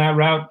like going that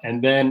route.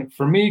 And then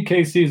for me,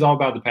 KC is all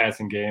about the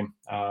passing game.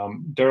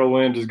 Darrell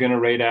Williams is going to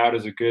rate out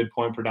as a good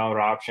point per dollar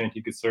option.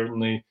 He could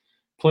certainly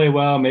play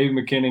well. Maybe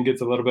McKinnon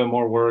gets a little bit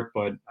more work,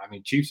 but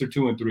Chiefs are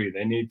 2-3.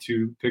 They need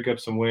to pick up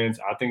some wins.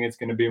 I think it's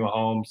going to be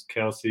Mahomes,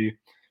 Kelce,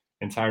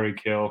 and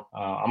Tyreek Hill.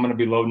 I'm going to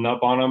be loading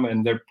up on them,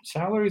 and their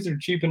salaries are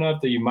cheap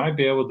enough that you might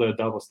be able to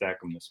double stack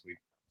them this week.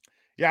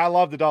 Yeah, I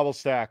love the double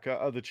stack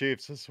of the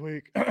Chiefs this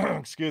week.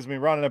 Excuse me,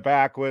 running it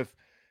back with,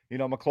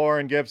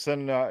 McLaurin,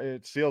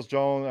 Gibson,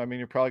 Seals-Jones.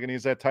 You're probably going to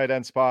use that tight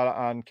end spot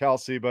on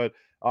Kelce, but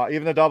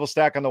even the double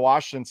stack on the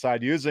Washington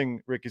side,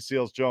 using Ricky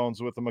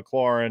Seals-Jones with the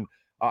McLaurin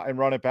and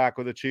run it back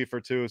with a Chief or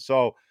two.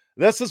 So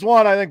this is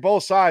one I think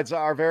both sides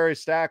are very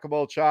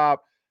stackable,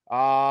 Chop.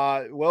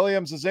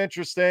 Williams is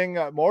interesting,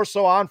 more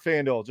so on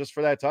FanDuel, just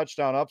for that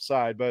touchdown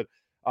upside. But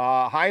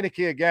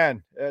Heineke,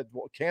 again,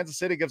 Kansas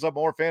City gives up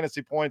more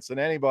fantasy points than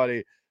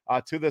anybody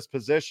to this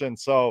position.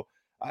 So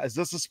is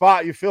this a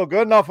spot you feel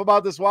good enough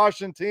about this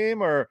Washington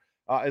team, or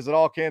is it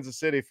all Kansas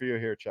City for you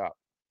here, Chop?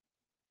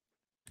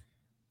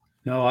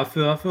 No, I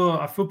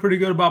feel pretty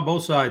good about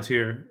both sides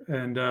here.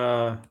 And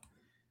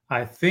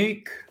I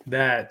think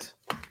that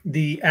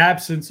the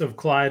absence of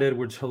Clyde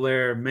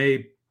Edwards-Helaire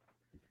may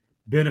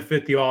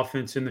benefit the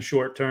offense in the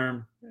short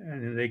term,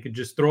 and they could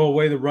just throw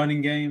away the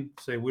running game,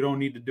 say we don't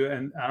need to do it.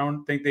 And I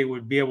don't think they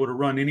would be able to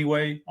run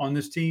anyway on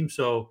this team.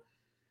 So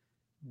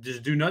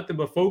just do nothing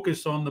but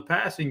focus on the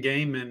passing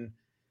game. And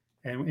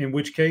in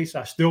which case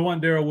I still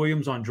want Darrell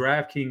Williams on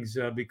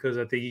DraftKings because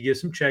I think he gets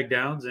some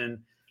checkdowns, and,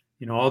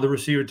 all the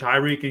receiver,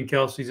 Tyreek and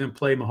Kelce's in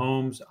play,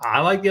 Mahomes.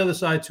 I like the other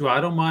side too.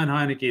 I don't mind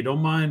Heineke.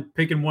 Don't mind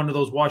picking one of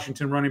those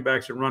Washington running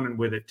backs and running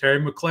with it.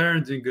 Terry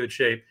McLaurin's in good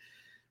shape.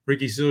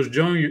 Ricky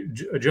Seals-Jones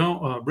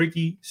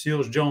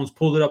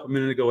pulled it up a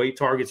minute ago, 8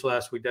 targets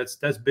last week. That's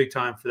big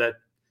time for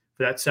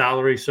that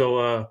salary.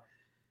 So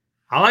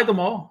I like them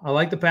all. I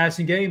like the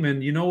passing game,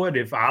 and you know what?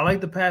 If I like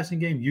the passing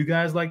game, you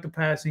guys like the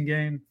passing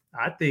game.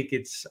 I think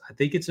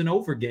it's an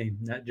over game.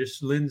 That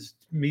just lends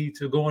me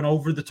to going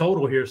over the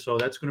total here. So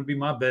that's going to be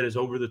my bet is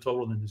over the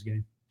total in this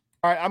game.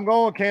 All right, I'm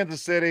going with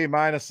Kansas City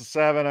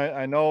 -7.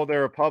 I know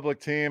they're a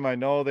public team. I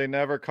know they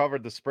never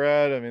covered the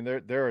spread. I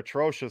mean, they're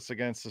atrocious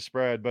against the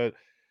spread, but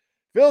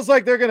feels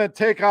like they're going to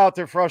take out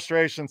their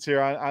frustrations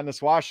here on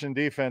this Washington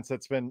defense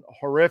that's been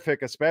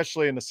horrific,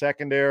 especially in the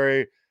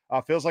secondary.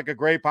 Feels like a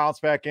great bounce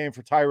back game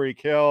for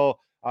Tyreek Hill.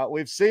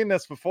 We've seen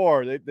this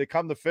before. They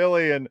come to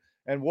Philly and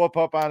whoop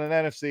up on an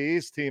NFC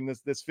East team.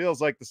 This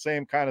feels like the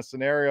same kind of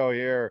scenario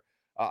here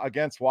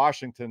against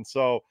Washington.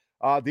 So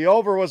the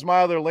over was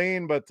my other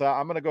lean, but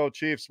I'm going to go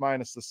Chiefs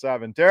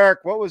 -7.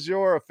 Derek, what was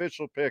your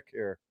official pick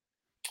here?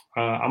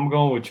 I'm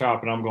going with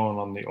Chop, and I'm going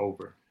on the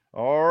over.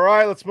 All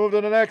right, let's move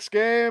to the next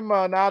game.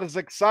 Not as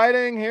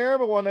exciting here,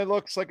 but one that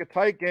looks like a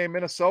tight game.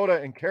 Minnesota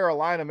and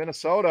Carolina.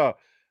 Minnesota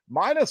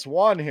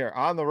 -1 here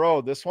on the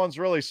road. This one's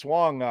really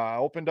swung.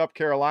 Opened up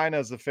Carolina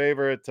as the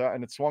favorite,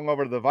 and it swung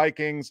over to the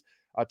Vikings.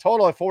 A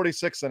total of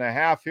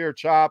 46.5 here,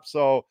 Chop.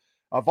 So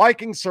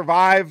Vikings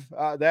survive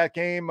that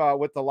game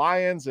with the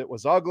Lions. It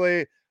was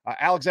ugly.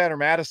 Alexander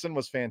Madison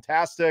was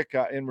fantastic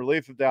in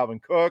relief of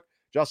Dalvin Cook.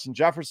 Justin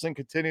Jefferson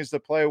continues to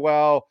play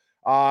well.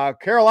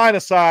 Carolina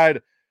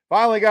side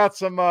finally got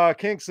some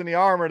kinks in the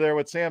armor there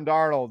with Sam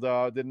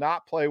Darnold. Did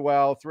not play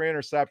well. 3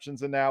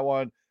 interceptions in that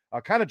one.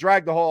 Kind of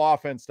dragged the whole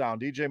offense down.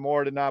 DJ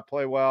Moore did not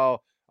play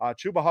well.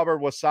 Chuba Hubbard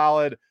was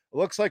solid. It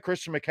looks like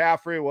Christian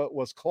McCaffrey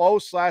was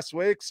close last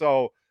week.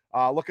 So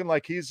looking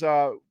like he's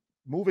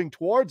moving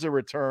towards a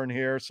return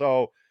here.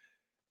 So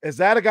is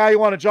that a guy you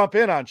want to jump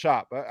in on,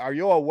 Chop? Are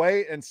you a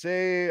wait and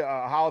see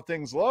how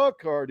things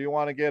look, or do you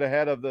want to get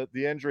ahead of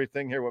the injury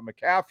thing here with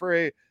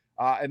McCaffrey?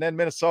 And then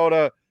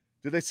Minnesota,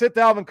 do they sit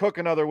Dalvin Cook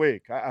another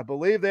week? I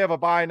believe they have a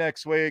bye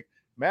next week.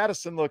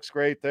 Madison looks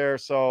great there.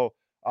 So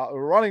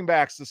running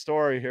back's the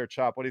story here,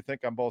 Chop. What do you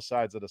think on both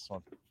sides of this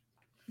one?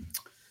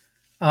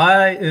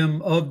 I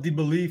am of the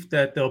belief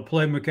that they'll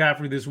play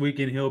McCaffrey this week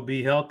and he'll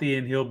be healthy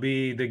and he'll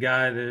be the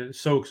guy that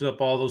soaks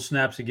up all those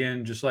snaps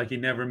again, just like he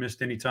never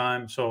missed any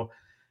time. So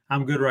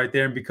I'm good right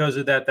there. And because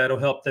of that, that'll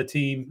help the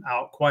team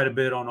out quite a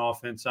bit on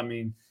offense. I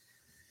mean,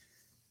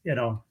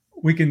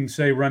 we can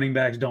say running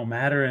backs don't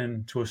matter,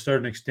 and to a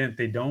certain extent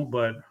they don't,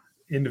 but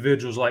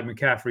individuals like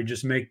McCaffrey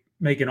just make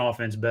an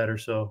offense better.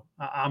 So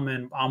I'm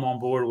on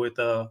board with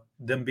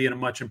them being a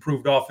much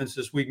improved offense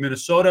this week.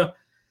 Minnesota,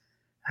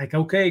 like,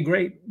 okay,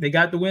 great. They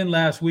got the win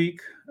last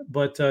week,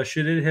 but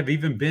should it have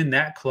even been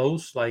that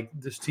close? Like,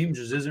 this team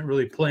just isn't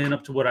really playing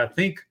up to what I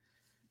think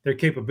their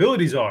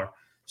capabilities are.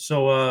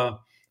 So,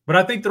 but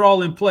I think they're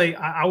all in play.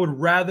 I would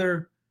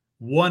rather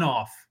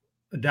one-off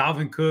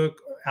Dalvin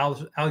Cook,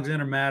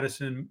 Alexander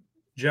Madison,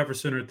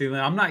 Jefferson, or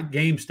Thielen. I'm not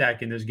game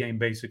stacking this game,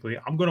 basically.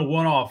 I'm going to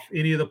one-off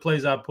any of the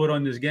plays I put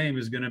on this game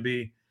is going to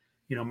be,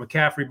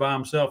 McCaffrey by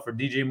himself or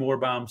DJ Moore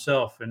by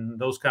himself and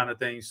those kind of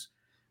things.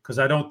 Because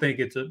I don't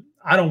think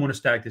I don't want to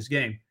stack this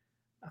game.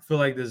 I feel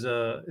like there's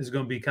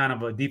going to be kind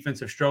of a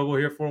defensive struggle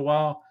here for a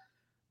while.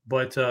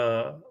 But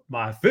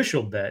my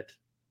official bet,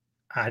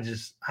 I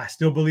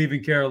still believe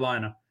in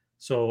Carolina.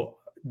 So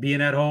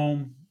being at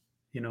home,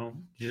 you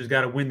just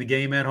got to win the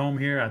game at home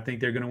here. I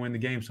think they're going to win the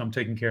game, so I'm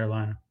taking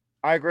Carolina.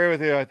 I agree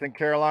with you. I think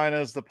Carolina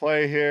is the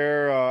play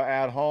here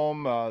at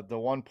home. The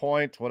 1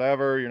 point,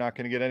 whatever. You're not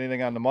going to get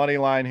anything on the money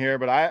line here,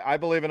 but I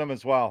believe in them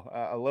as well.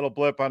 A little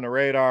blip on the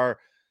radar.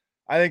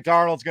 I think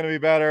Darnold's going to be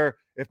better.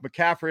 If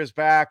McCaffrey is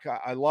back,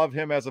 I love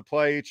him as a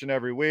play each and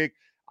every week.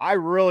 I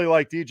really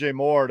like DJ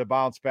Moore to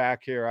bounce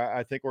back here.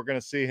 I think we're going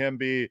to see him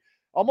be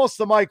almost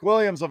the Mike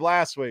Williams of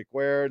last week,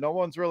 where no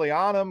one's really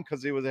on him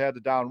because he had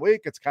the down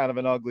week. It's kind of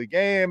an ugly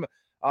game.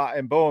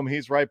 And boom,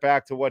 he's right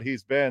back to what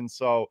he's been.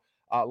 So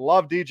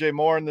love DJ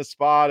Moore in this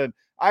spot. And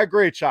I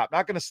agree, Chop.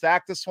 Not going to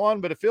stack this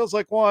one, but it feels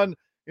like one,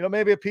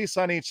 maybe a piece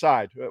on each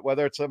side,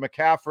 whether it's a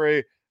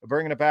McCaffrey,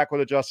 bringing it back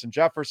with a Justin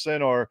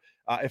Jefferson, or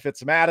if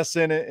it's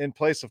Madison in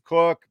place of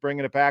Cook,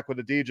 bringing it back with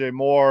a DJ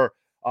Moore,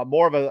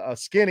 more of a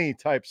skinny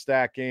type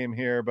stack game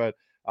here. But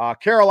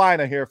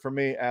Carolina here for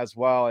me as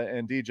well,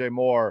 and DJ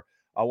Moore,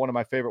 one of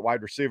my favorite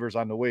wide receivers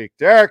on the week.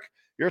 Derek,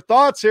 your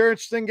thoughts here?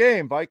 Interesting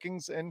game,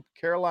 Vikings and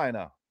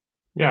Carolina.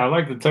 Yeah, I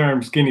like the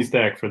term skinny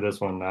stack for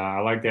this one. I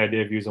like the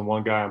idea of using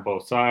one guy on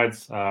both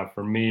sides.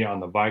 For me,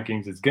 on the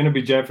Vikings, it's going to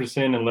be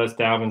Jefferson. Unless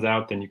Dalvin's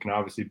out, then you can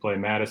obviously play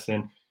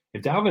Madison.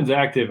 If Dalvin's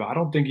active, I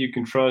don't think you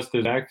can trust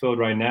his backfield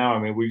right now. I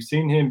mean, we've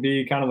seen him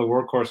be kind of the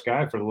workhorse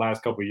guy for the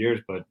last couple of years,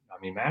 but, I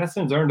mean,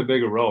 Madison's earned a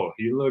bigger role.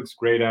 He looks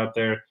great out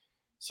there.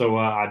 So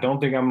I don't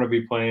think I'm going to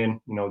be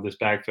playing, this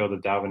backfield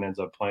that Dalvin ends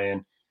up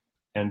playing.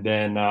 And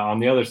then on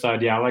the other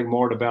side, I like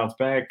Moore to bounce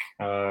back.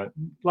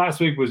 Last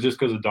week was just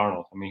because of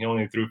Darnold. I mean, he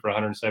only threw for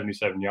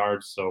 177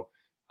 yards. So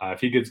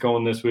if he gets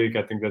going this week,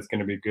 I think that's going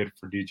to be good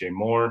for DJ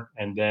Moore.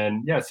 And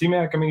then,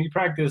 C-Mac, I mean, he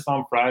practiced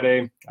on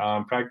Friday,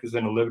 practiced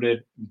on a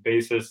limited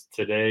basis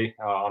today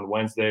on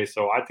Wednesday.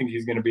 So I think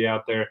he's going to be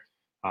out there.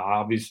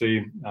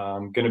 Obviously,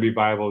 going to be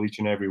viable each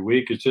and every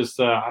week. It's just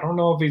I don't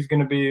know if he's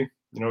going to be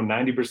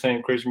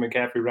 90% Christian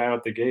McCaffrey right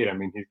out the gate. I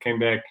mean, he came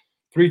back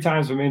 3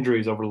 times from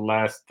injuries over the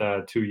last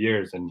 2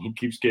 years, and he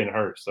keeps getting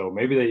hurt. So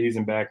maybe they ease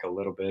him back a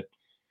little bit.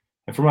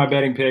 And for my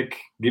betting pick,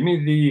 give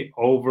me the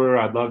over.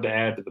 I'd love to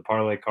add to the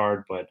parlay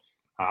card, but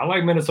I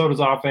like Minnesota's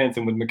offense,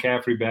 and with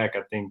McCaffrey back,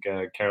 I think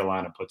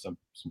Carolina puts some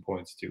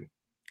points too.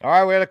 All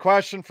right, we had a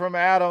question from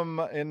Adam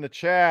in the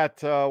chat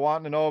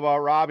wanting to know about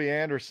Robbie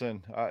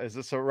Anderson. Is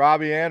this a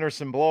Robbie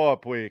Anderson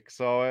blow-up week?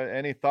 So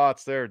any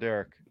thoughts there,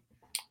 Derek?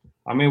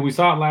 I mean, we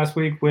saw it last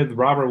week with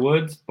Robert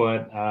Woods,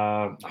 but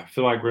I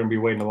feel like we're going to be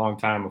waiting a long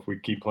time if we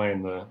keep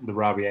playing the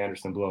Robbie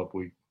Anderson blow-up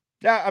week.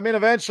 Yeah, I mean,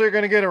 eventually you're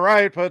going to get it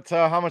right, but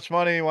how much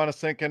money you want to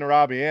sink into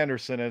Robbie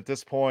Anderson? At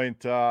this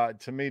point, to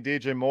me,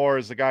 DJ Moore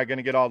is the guy going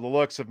to get all the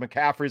looks. If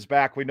McCaffrey's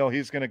back, we know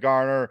he's going to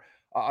garner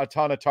a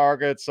ton of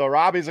targets. So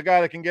Robbie's a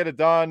guy that can get it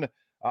done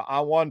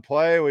on one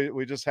play.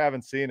 We just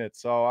haven't seen it.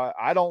 So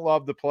I don't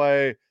love the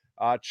play.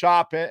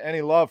 Chop,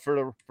 any love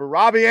for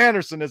Robbie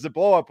Anderson as a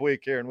blow-up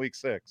week here in week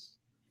 6?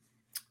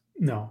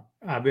 No,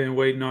 I've been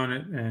waiting on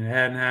it, and it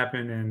hadn't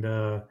happened.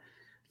 And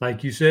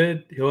like you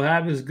said, he'll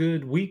have his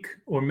good week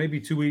or maybe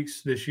 2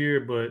 weeks this year.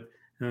 But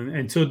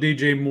until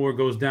DJ Moore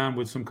goes down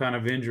with some kind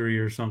of injury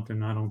or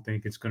something, I don't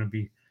think it's going to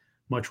be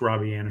much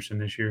Robbie Anderson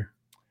this year.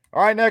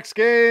 All right, next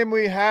game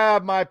we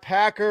have my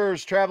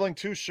Packers traveling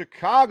to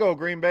Chicago.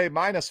 Green Bay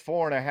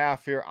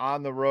 -4.5 here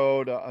on the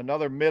road.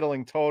 Another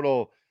middling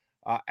total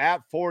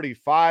at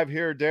 45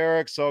 here,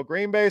 Derek. So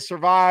Green Bay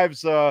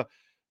survives the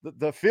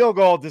field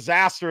goal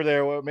disaster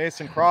there with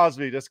Mason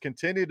Crosby. Just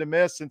continued to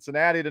miss.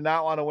 Cincinnati did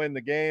not want to win the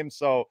game.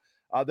 So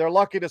they're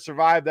lucky to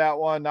survive that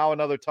one. Now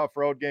another tough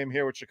road game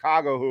here with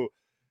Chicago, who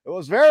it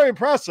was very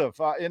impressive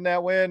in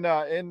that win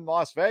in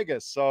Las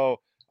Vegas.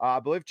 So I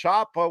believe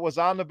Chop was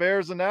on the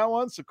Bears in that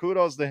one, so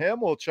kudos to him.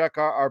 We'll check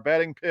our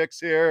betting picks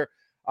here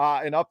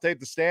and update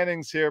the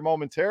standings here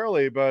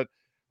momentarily. But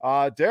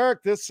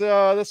Derek, this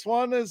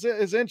one is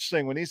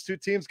interesting. When these two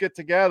teams get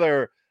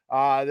together,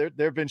 there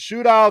have been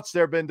shootouts,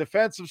 there have been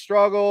defensive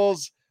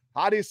struggles.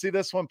 How do you see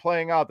this one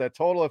playing out? That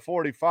total at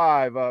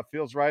 45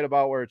 feels right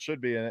about where it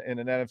should be in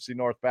an NFC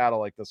North battle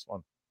like this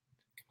one.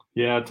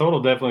 Yeah, total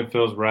definitely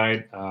feels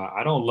right.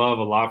 I don't love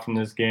a lot from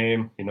this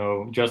game.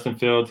 Justin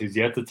Fields, he's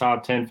yet to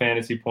top 10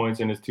 fantasy points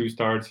in his 2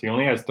 starts. He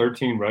only has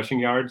 13 rushing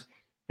yards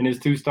in his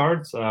 2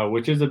 starts,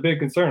 which is a big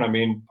concern. I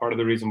mean, part of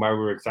the reason why we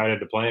were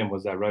excited to play him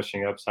was that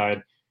rushing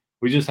upside.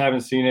 We just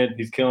haven't seen it.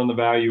 He's killing the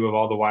value of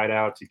all the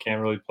wideouts. He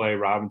can't really play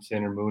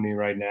Robinson or Mooney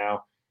right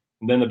now.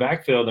 And then the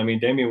backfield, I mean,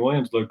 Damian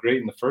Williams looked great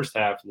in the first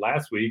half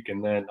last week,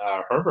 and then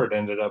Herbert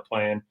ended up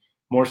playing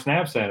more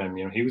snaps at him.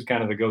 He was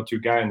kind of the go-to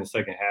guy in the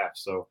second half.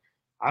 So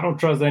I don't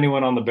trust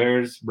anyone on the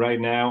Bears right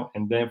now.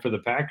 And then for the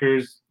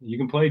Packers, you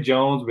can play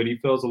Jones, but he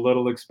feels a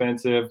little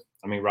expensive.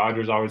 I mean,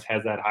 Rodgers always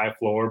has that high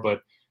floor,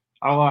 but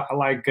I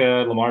like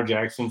Lamar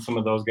Jackson, some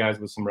of those guys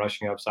with some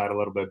rushing upside a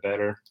little bit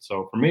better.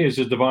 So for me, it's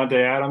just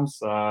Devontae Adams.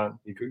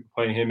 You could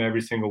play him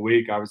every single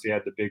week. Obviously,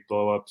 had the big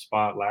blow-up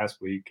spot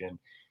last week. And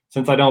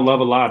since I don't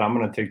love a lot, I'm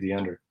going to take the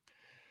under.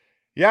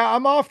 Yeah,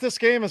 I'm off this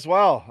game as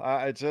well.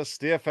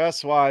 Just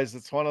DFS-wise,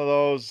 it's one of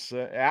those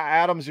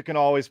Adams you can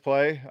always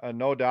play,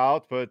 no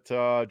doubt.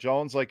 But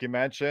Jones, like you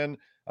mentioned,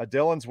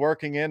 Dillon's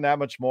working in that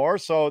much more.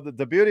 So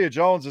the beauty of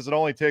Jones is it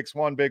only takes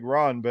one big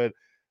run. But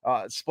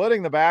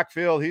splitting the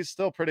backfield, he's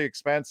still pretty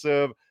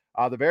expensive.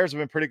 The Bears have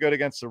been pretty good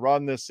against the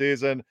run this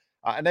season.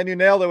 And then you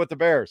nailed it with the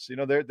Bears.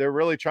 They're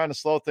really trying to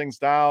slow things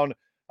down.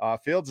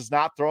 Fields is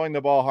not throwing the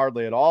ball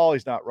hardly at all.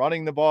 He's not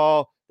running the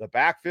ball. The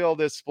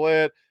backfield is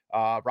split.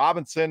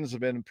 Robinson's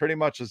been pretty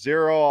much a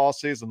zero all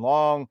season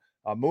long.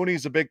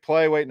 Mooney's a big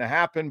play waiting to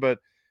happen, but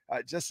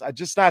I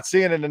just not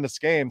seeing it in this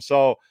game.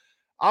 So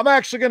I'm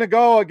actually going to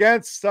go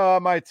against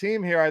my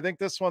team here. I think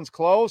this one's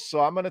close,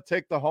 so I'm going to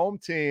take the home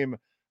team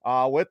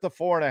with the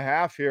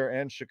 4.5 here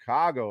in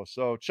Chicago.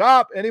 So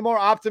Chop, any more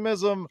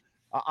optimism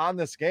on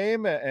this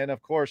game? And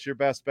of course, your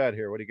best bet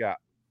here. What do you got?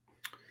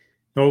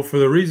 No, for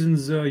the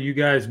reasons you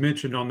guys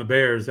mentioned on the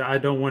Bears, I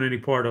don't want any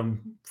part of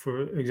them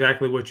for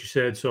exactly what you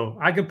said. So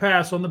I can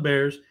pass on the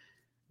Bears.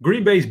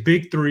 Green Bay's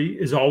big 3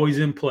 is always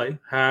in play,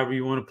 however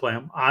you want to play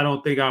them. I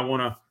don't think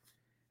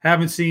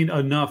haven't seen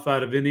enough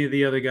out of any of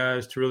the other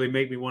guys to really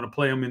make me want to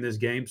play them in this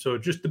game. So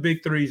just the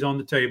big 3's on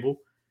the table.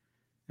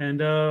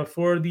 And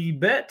for the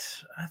bet,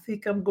 I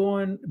think I'm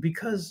going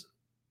because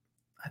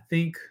I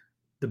think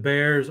the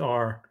Bears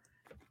are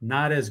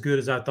not as good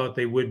as I thought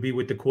they would be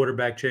with the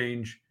quarterback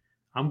change.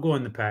 I'm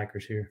going the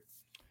Packers here.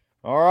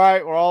 All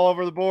right, we're all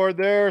over the board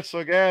there. So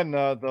again,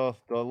 the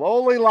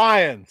lowly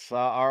Lions,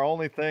 our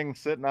only thing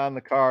sitting on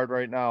the card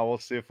right now. We'll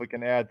see if we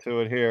can add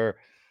to it here.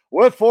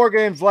 With 4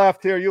 games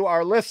left here, you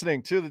are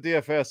listening to the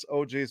DFS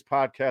OGs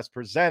podcast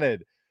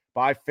presented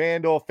by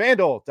FanDuel.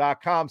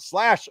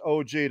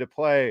 FanDuel.com/OG to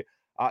play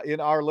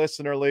in our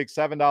listener league,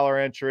 $7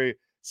 entry,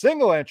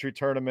 single entry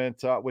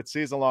tournament with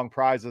season-long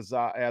prizes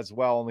as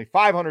well. Only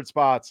 500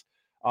 spots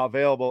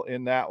available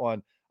in that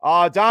one.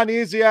 Don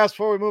Easy asked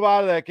before we move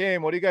out of that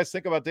game, what do you guys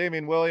think about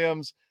Damian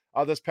Williams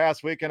this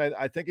past weekend?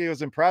 I think he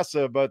was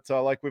impressive, but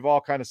like we've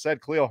all kind of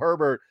said, Khalil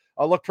Herbert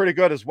looked pretty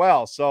good as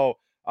well. So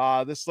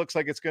This looks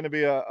like it's going to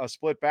be a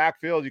split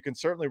backfield. You can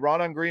certainly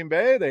run on Green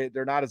Bay.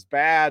 They're not as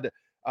bad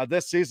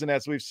this season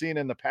as we've seen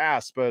in the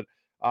past, but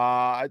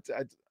I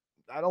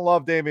don't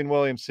love Damian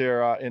Williams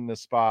here in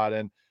this spot.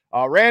 And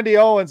Randy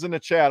Owens in the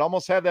chat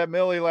almost had that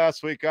Millie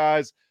last week,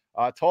 guys.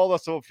 Told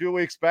us a few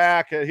weeks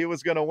back he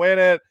was going to win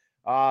it.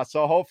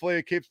 So hopefully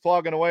it keeps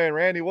plugging away. And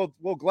Randy,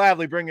 we'll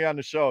gladly bring you on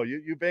the show.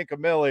 You bank a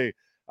Millie.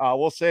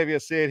 We'll save you a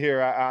seat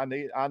here on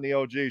the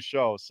OG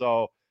show.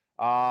 So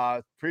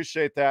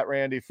appreciate that,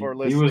 Randy, for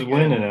listening. He was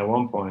winning at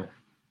one point.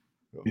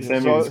 He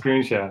sent me the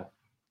screenshot.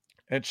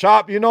 And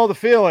Chop, you know the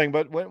feeling,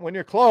 but when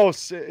you're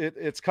close,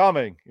 it's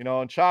coming.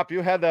 And Chop,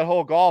 you had that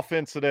whole golf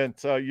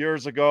incident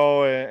years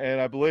ago, and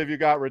I believe you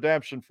got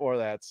redemption for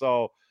that.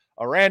 So,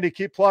 Randy,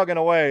 keep plugging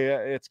away.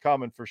 It's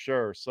coming for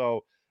sure.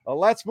 So,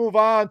 let's move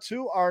on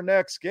to our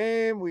next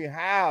game. We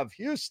have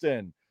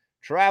Houston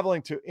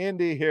traveling to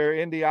Indy here.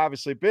 Indy,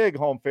 obviously, big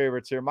home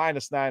favorites here,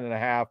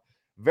 -9.5.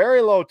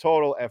 Very low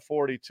total at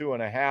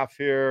 42.5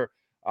 here.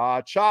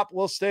 Chop,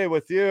 we'll stay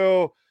with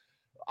you.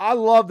 I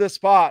love this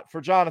spot for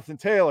Jonathan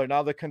Taylor.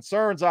 Now, the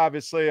concerns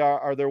obviously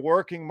are they're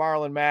working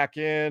Marlon Mack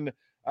in,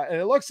 and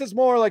it looks as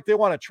more like they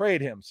want to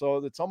trade him.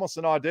 So it's almost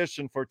an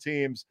audition for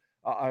teams.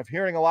 I'm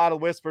hearing a lot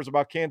of whispers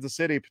about Kansas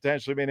City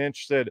potentially being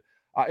interested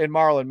in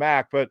Marlon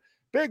Mack, but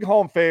big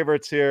home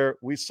favorites here.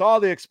 We saw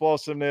the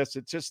explosiveness.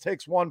 It just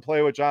takes one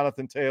play with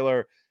Jonathan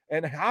Taylor,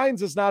 and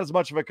Hines is not as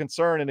much of a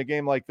concern in a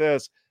game like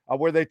this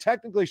where they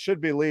technically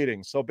should be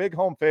leading. So big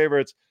home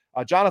favorites.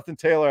 Jonathan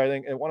Taylor, I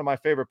think, one of my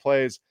favorite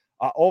plays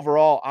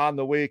overall on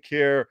the week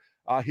here.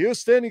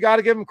 Houston, you got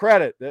to give them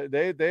credit.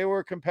 They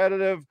were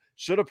competitive,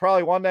 should have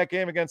probably won that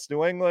game against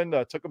New England,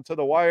 took them to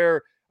the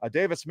wire.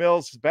 Davis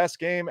Mills, his best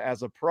game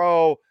as a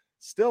pro.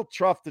 Still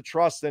tough to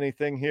trust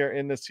anything here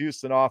in this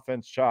Houston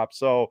offense, Chop.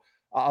 So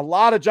a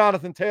lot of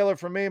Jonathan Taylor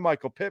for me.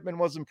 Michael Pittman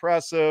was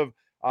impressive.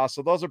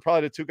 So those are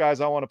probably the two guys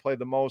I want to play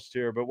the most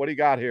here. But what do you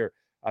got here?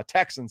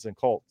 Texans and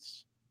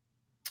Colts.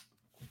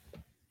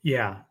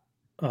 Yeah.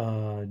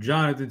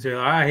 Jonathan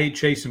Taylor, I hate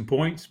chasing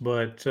points,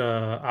 but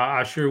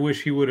I sure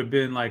wish he would have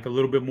been like a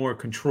little bit more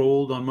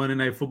controlled on Monday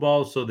Night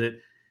Football so that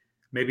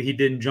maybe he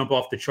didn't jump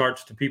off the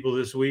charts to people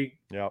this week.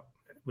 Yep.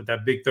 With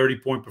that big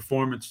 30-point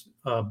performance.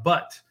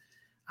 But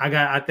I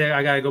got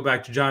to go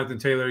back to Jonathan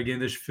Taylor again.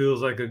 This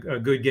feels like a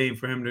good game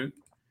for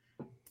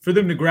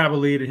them to grab a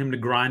lead and him to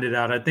grind it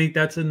out. I think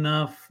that's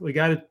enough. We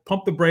got to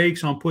pump the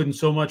brakes on putting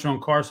so much on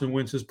Carson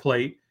Wentz's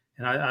plate.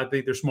 And I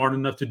think they're smart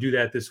enough to do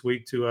that this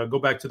week to go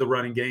back to the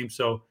running game.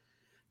 So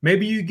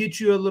maybe you get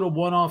you a little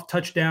one-off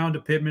touchdown to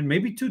Pittman,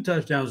 maybe 2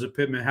 touchdowns to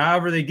Pittman.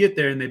 However they get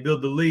there and they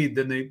build the lead,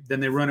 then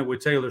they run it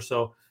with Taylor.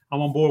 So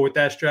I'm on board with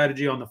that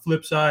strategy. On the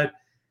flip side,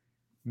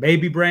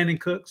 maybe Brandon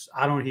Cooks.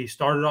 He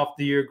started off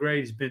the year great.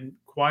 He's been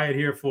quiet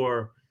here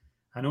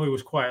I know he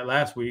was quiet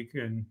last week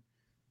and,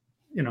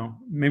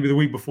 maybe the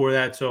week before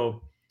that.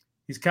 So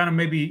he's kind of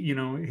maybe,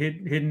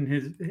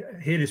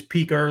 hit his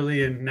peak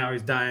early and now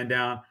he's dying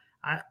down.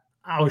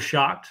 I was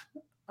shocked.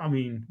 I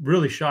mean,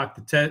 really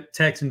shocked the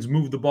Texans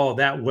moved the ball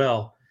that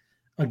well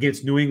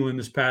against New England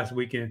this past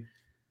weekend.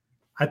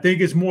 I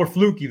think it's more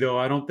fluky, though.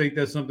 I don't think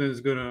that's something that's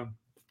going to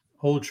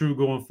hold true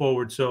going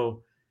forward.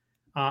 So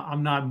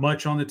I'm not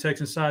much on the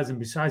Texans side. And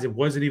besides, it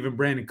wasn't even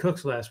Brandon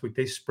Cooks last week.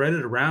 They spread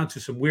it around to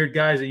some weird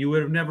guys that you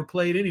would have never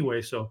played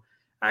anyway. So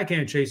I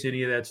can't chase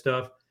any of that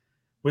stuff.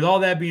 With all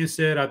that being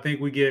said, I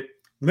think we get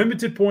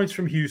limited points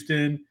from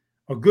Houston.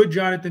 A good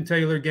Jonathan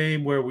Taylor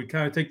game where we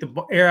kind of take the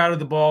air out of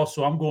the ball.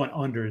 So I'm going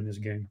under in this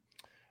game.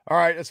 All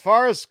right. As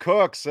far as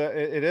Cooks,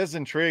 it is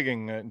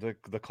intriguing.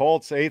 The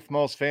Colts, 8th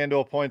most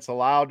FanDuel points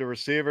allowed to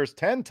receivers,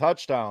 10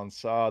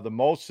 touchdowns, the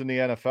most in the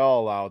NFL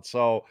allowed.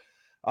 So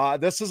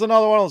this is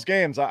another one of those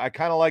games. I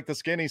kind of like the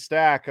skinny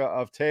stack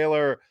of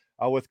Taylor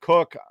with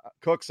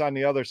Cooks on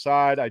the other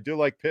side. I do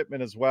like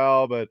Pittman as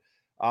well, but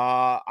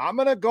I'm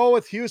going to go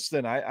with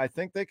Houston. I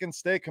think they can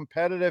stay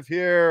competitive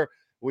here.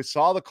 We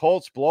saw the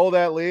Colts blow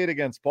that lead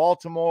against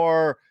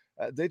Baltimore.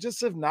 They just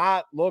have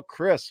not looked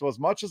crisp. So as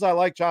much as I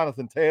like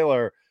Jonathan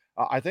Taylor,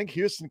 I think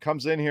Houston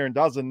comes in here and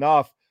does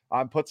enough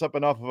and puts up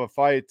enough of a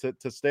fight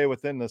to stay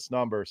within this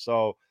number.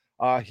 So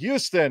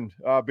Houston,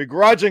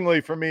 begrudgingly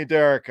for me,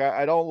 Derek,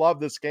 I don't love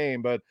this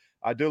game, but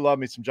I do love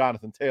me some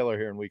Jonathan Taylor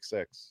here in week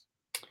 6.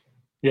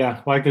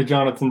 Yeah, like the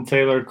Jonathan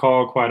Taylor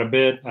call quite a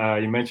bit.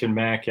 You mentioned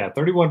Mac. Yeah,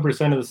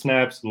 31% of the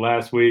snaps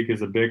last week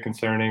is a bit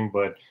concerning,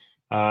 but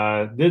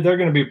they're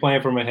going to be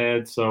playing from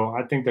ahead, so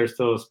I think there's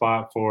still a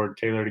spot for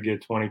Taylor to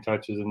get 20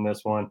 touches in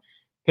this one.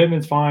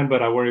 Pittman's fine,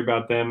 but I worry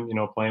about them,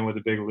 playing with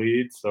a big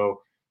lead,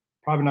 so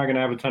probably not going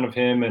to have a ton of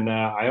him. And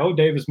I owe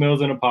Davis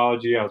Mills an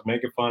apology. I was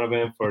making fun of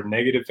him for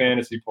negative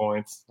fantasy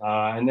points,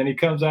 and then he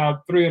comes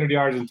out 300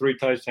 yards and 3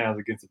 touchdowns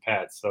against the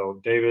Pats. So,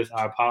 Davis,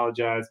 I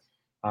apologize.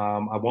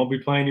 I won't be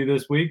playing you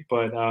this week,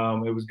 but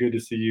it was good to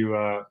see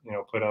you,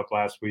 put up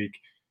last week.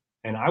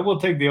 And I will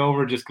take the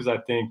over just because I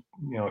think,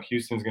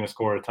 Houston's going to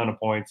score a ton of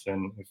points.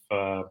 And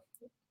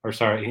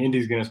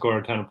Indy's going to score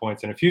a ton of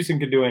points. And if Houston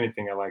can do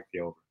anything, I like the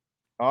over.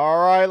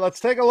 All right, let's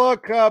take a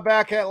look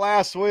back at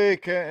last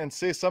week and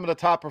see some of the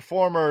top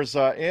performers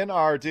in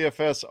our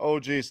DFS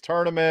OGs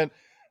tournament.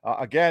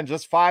 Again,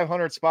 just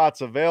 500 spots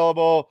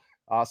available.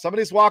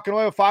 Somebody's walking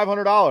away with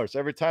 $500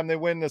 every time they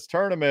win this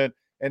tournament.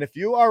 And if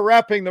you are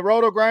repping the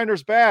Roto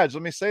Grinders badge,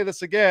 let me say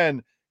this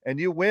again, and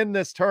you win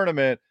this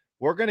tournament,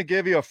 we're going to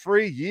give you a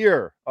free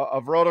year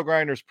of Roto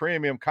Grinders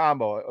premium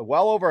combo,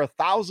 well over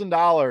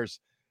 $1,000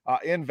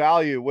 in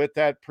value with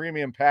that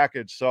premium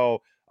package.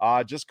 So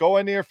just go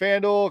into your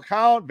FanDuel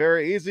account.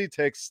 Very easy.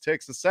 Takes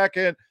a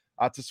second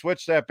to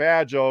switch that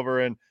badge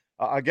over. And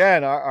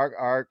again,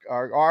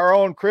 our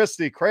own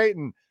Christy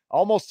Creighton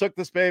almost took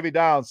this baby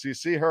down. So you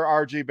see her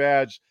RG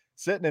badge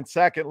sitting in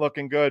second,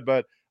 looking good.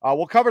 But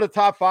we'll cover the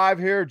top 5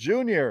 here.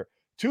 Junior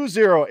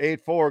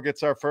 2084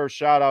 gets our first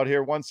shout out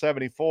here.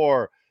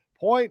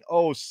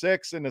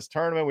 174.06 in this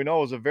tournament. We know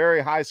it was a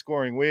very high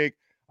scoring week.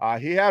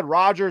 He had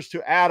Rodgers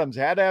to Adams.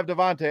 Had to have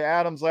Devontae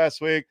Adams last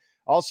week.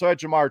 Also had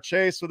Jamar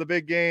Chase with a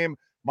big game.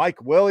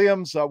 Mike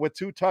Williams with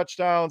 2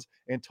 touchdowns.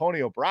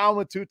 Antonio Brown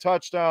with 2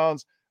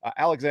 touchdowns.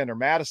 Alexander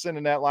Madison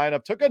in that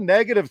lineup. Took a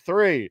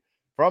 -3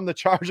 from the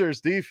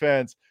Chargers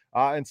defense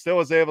and still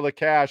was able to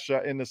cash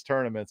in this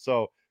tournament.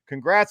 So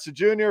congrats to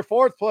Junior.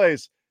 4th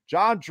place,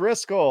 John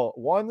Driscoll,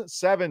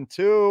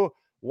 172,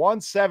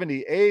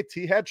 178.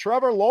 He had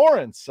Trevor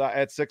Lawrence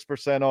at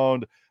 6%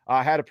 owned.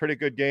 Had a pretty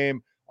good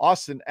game.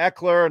 Austin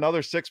Eckler,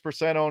 another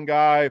 6% owned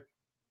guy.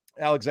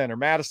 Alexander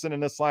Madison in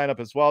this lineup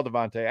as well.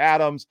 Devontae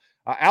Adams.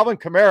 Alvin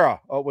Kamara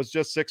was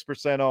just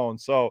 6%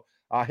 owned. So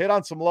hit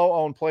on some low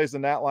owned plays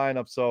in that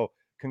lineup. So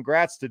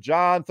congrats to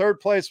John. 3rd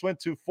place went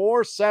to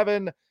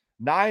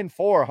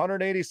 4794,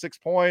 186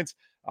 points.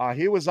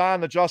 He was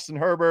on the Justin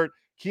Herbert,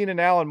 Keenan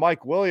Allen,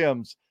 Mike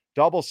Williams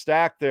double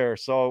stack there.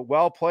 So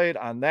well played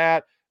on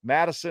that.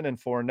 Madison and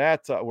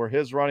Fournette were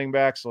his running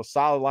backs. So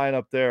solid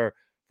lineup there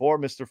for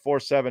Mr.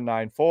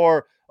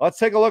 4794. Let's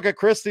take a look at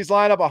Christie's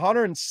lineup,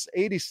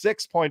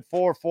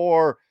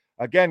 186.44.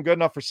 Again, good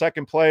enough for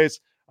 2nd place.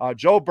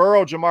 Joe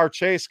Burrow, Jamar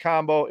Chase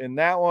combo in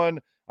that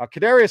one.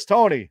 Kadarius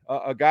Toney,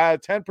 a guy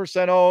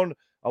 10% owned,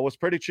 was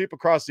pretty cheap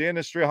across the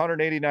industry,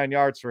 189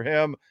 yards for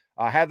him.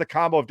 Had the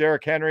combo of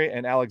Derrick Henry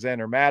and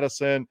Alexander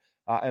Madison,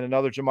 and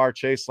another Jamar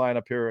Chase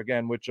lineup here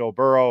again with Joe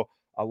Burrow,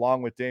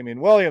 along with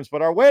Damian Williams.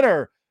 But our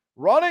winner,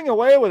 running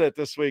away with it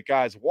this week,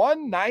 guys,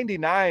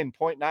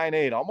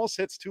 199.98, almost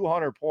hits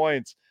 200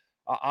 points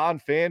on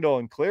FanDuel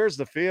and clears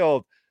the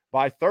field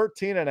by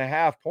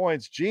 13.5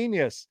 points.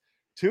 Genius,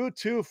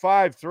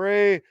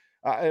 2253.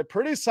 A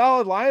pretty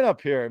solid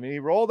lineup here. I mean, he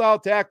rolled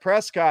out Dak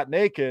Prescott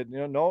naked.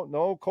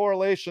 No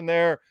correlation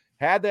there.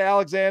 Had the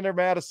Alexander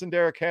Madison,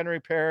 Derrick Henry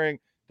pairing,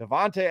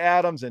 Devontae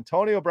Adams,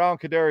 Antonio Brown,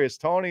 Kadarius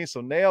Toney.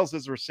 So nails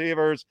his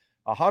receivers.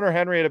 Hunter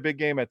Henry had a big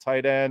game at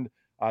tight end.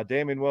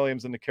 Damian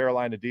Williams in the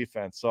Carolina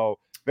defense. So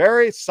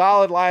very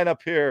solid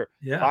lineup here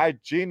by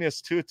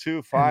Genius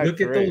 2253.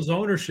 Look at those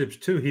ownerships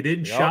too. He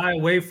didn't shy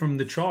away from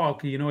the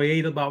chalk. He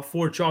ate about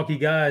 4 chalky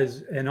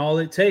guys, and all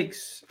it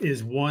takes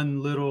is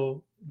one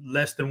little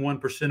less than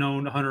 1%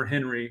 owned Hunter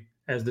Henry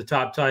as the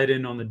top tight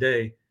end on the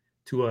day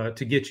to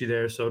get you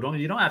there. So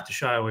you don't have to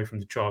shy away from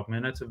the chalk,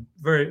 man. That's a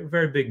very,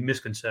 very big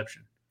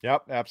misconception.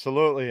 Yep,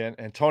 absolutely. And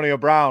Antonio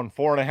Brown,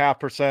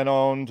 4.5%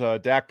 owned.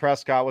 Dak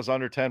Prescott was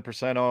under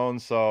 10%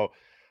 owned. So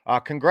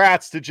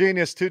congrats to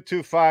Genius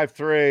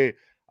 2253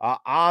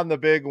 on the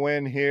big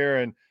win here.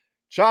 And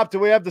Chop, do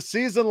we have the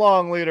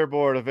season-long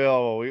leaderboard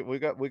available? We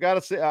got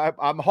to see.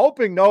 I'm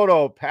hoping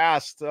Noto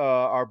passed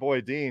our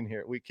boy Dean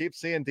here. We keep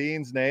seeing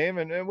Dean's name,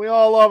 and we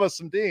all love us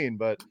some Dean.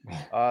 But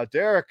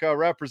Derek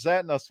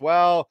representing us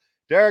well.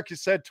 Derek, you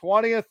said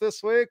 20th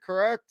this week,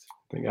 correct?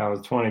 I think I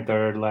was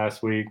 23rd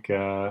last week.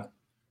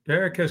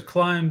 Derek has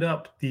climbed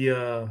up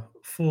the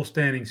full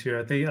standings here.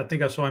 I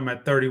think I saw him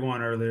at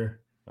 31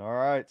 earlier. All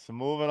right, so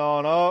moving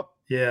on up.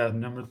 Yeah,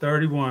 number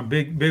 31.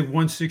 Big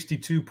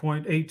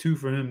 162.82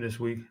 for him this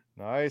week.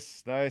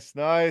 Nice.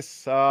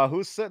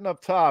 Who's sitting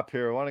up top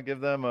here? I want to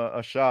give them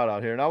a shout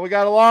out here. Now we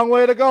got a long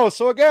way to go.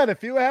 So again,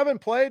 if you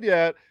haven't played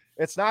yet,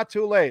 it's not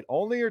too late.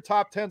 Only your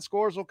top 10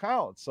 scores will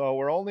count. So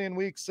we're only in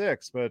week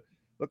 6, but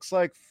looks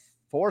like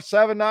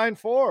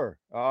 4794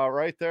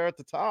 right there at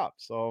the top.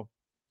 So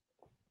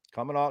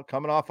coming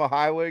off a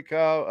high week,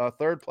 a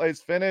 3rd place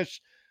finish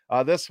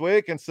this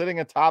week and sitting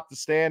atop the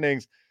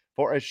standings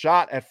for a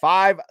shot at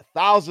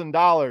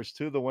 $5,000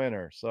 to the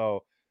winner.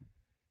 So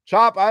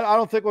Chop, I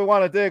don't think we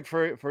want to dig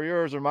for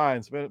yours or mine.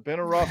 It's been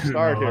a rough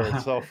start here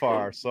so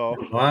far. So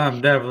well, I'm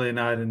definitely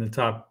not in the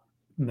top,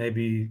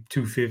 maybe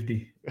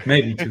 250,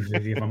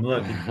 if I'm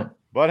lucky.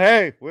 But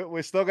hey,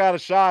 we still got a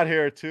shot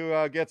here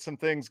to get some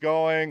things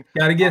going.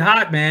 Got to get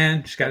hot,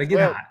 man. Just got to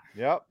get hot.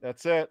 Yep,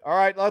 that's it. All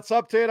right, let's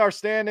update our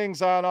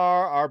standings on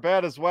our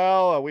bet as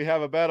well. We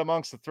have a bet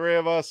amongst the 3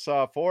 of us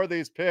for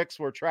these picks.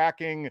 We're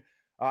tracking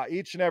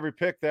each and every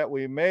pick that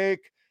we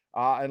make.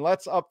 And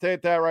let's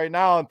update that right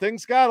now. And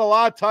things got a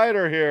lot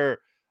tighter here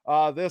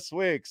this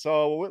week.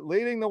 So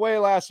leading the way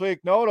last week,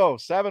 Noto,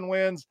 7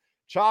 wins.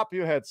 Chop,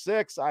 you had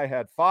 6. I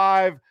had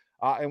 5.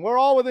 And we're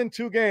all within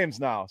 2 games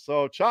now.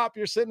 So Chop,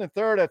 you're sitting in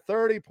 3rd at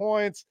 30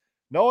 points.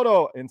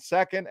 Noto in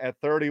 2nd at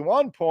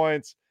 31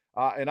 points.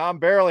 And I'm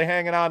barely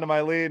hanging on to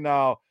my lead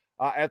now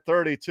at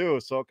 32.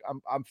 So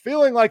I'm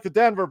feeling like the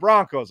Denver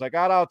Broncos. I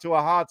got out to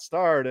a hot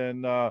start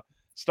and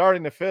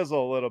starting to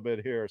fizzle a little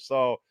bit here.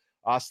 So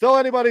still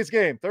anybody's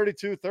game,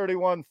 32,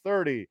 31,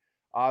 30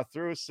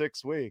 through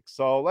 6 weeks.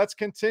 So let's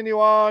continue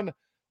on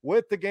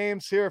with the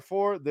games here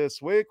for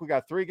this week. We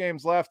got 3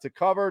 games left to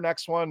cover.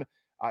 Next one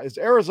is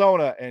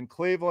Arizona and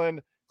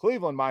Cleveland.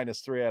 Cleveland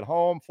 -3 at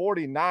home,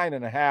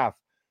 49.5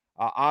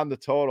 on the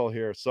total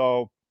here.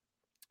 So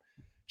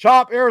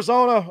Chop,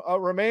 Arizona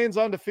remains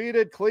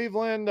undefeated.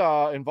 Cleveland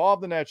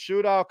involved in that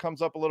shootout,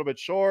 comes up a little bit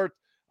short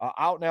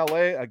out in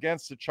LA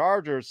against the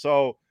Chargers.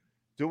 So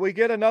do we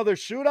get another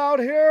shootout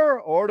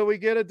here or do we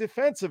get a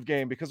defensive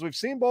game? Because we've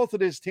seen both of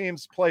these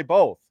teams play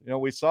both.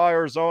 We saw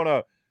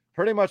Arizona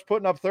pretty much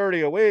putting up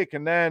 30 a week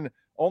and then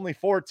only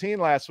 14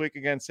 last week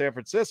against San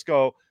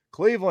Francisco.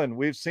 Cleveland,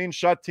 we've seen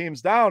shut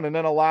teams down and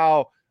then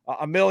allow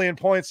a million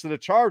points to the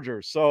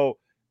Chargers. So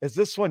is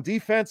this one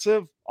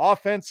defensive,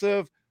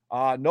 offensive?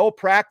 No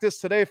practice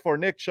today for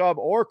Nick Chubb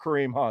or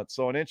Kareem Hunt.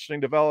 So an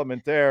interesting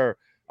development there.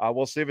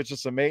 We'll see if it's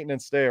just a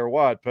maintenance day or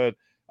what. But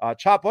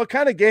Chop, what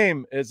kind of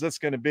game is this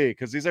going to be?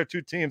 Because these are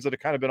 2 teams that have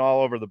kind of been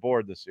all over the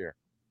board this year.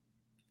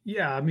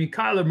 Yeah, I mean,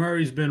 Kyler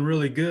Murray's been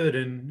really good,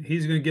 and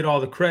he's going to get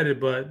all the credit,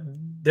 but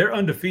they're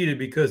undefeated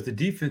because the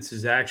defense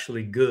is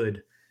actually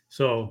good.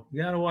 So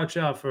you got to watch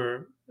out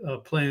for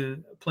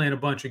playing a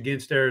bunch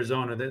against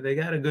Arizona. They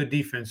got a good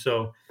defense.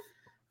 So,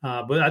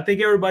 but I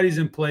think everybody's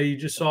in play. You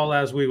just saw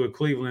last week with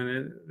Cleveland,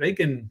 and they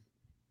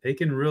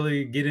can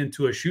really get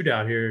into a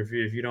shootout here if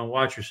you don't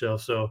watch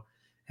yourself. So,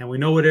 and we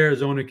know what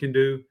Arizona can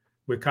do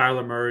with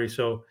Kyler Murray.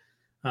 So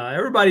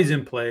everybody's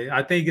in play.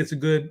 I think it's a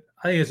good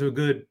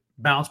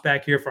bounce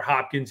back here for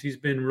Hopkins. He's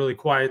been really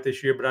quiet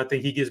this year, but I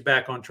think he gets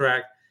back on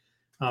track.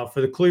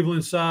 For the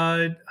Cleveland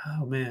side,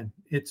 oh man,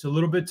 it's a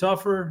little bit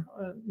tougher.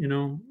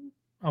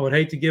 I would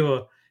hate to give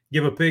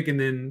a pick and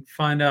then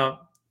find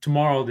out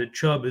tomorrow that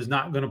Chubb is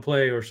not going to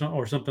play or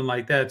something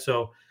like that.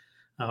 So,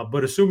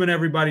 but assuming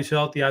everybody's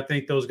healthy, I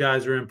think those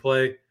guys are in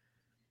play.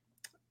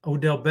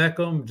 Odell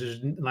Beckham,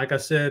 just like I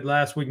said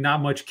last week,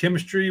 not much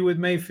chemistry with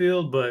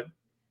Mayfield, but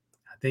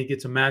I think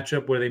it's a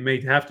matchup where they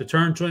may have to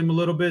turn to him a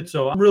little bit.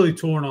 So I'm really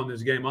torn on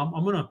this game. I'm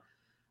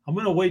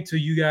gonna wait till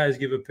you guys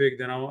give a pick.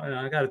 Then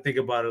I got to think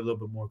about it a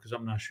little bit more because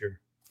I'm not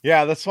sure.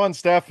 Yeah, this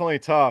one's definitely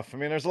tough. I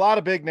mean, there's a lot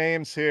of big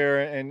names here,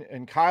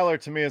 and Kyler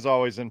to me is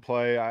always in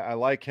play. I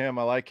like him.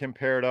 I like him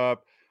paired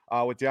up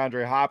with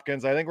DeAndre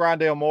Hopkins. I think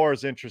Rondale Moore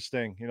is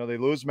interesting. They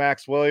lose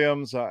Max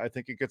Williams. I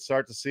think you could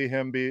start to see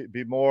him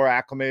be more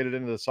acclimated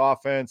into this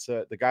offense.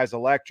 The guy's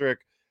electric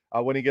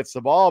when he gets the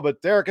ball.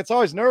 But Derek, it's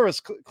always nervous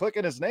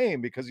clicking his name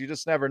because you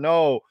just never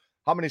know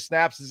how many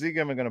snaps is he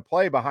even going to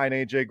play behind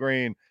AJ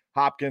Green,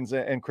 Hopkins,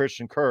 and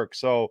Christian Kirk.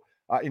 So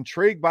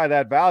intrigued by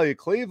that value.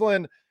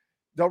 Cleveland,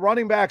 the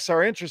running backs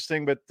are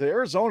interesting, but the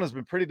Arizona's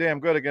been pretty damn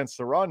good against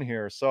the run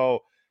here. So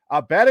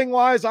betting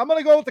wise, I'm going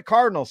to go with the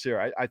Cardinals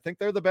here. I think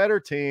they're the better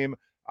team.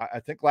 I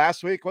think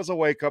last week was a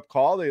wake-up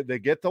call. They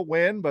get the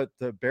win, but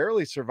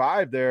barely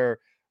survived there.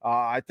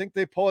 I think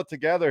they pull it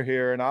together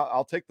here, and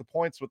I'll take the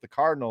points with the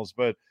Cardinals.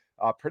 But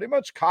pretty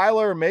much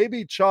Kyler,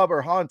 maybe Chubb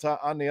or Hunt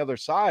on the other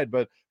side.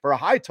 But for a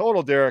high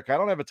total, Derek, I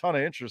don't have a ton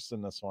of interest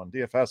in this one,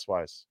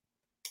 DFS-wise.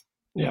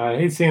 Yeah, I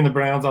hate seeing the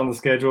Browns on the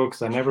schedule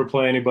because I never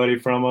play anybody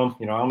from them.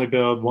 I only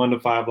build 1 to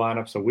 5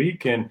 lineups a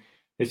week, and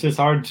it's just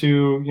hard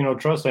to,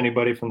 trust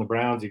anybody from the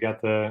Browns. You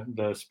got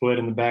the split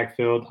in the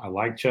backfield. I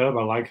like Chubb.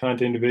 I like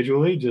Hunt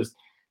individually. Just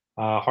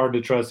hard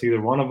to trust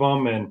either one of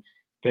them. And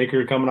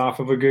Baker coming off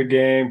of a good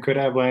game, could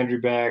have Landry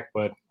back,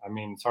 but, I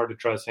mean, it's hard to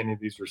trust any of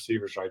these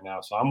receivers right now.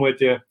 So I'm with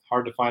you.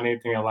 Hard to find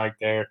anything I like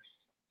there.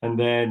 And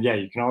then, yeah,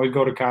 you can always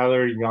go to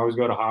Kyler. You can always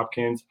go to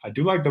Hopkins. I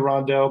do like the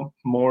Rondale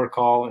Moore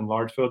call in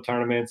large field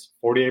tournaments,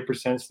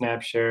 48%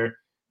 snap share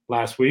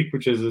last week,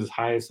 which is his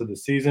highest of the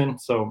season.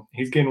 So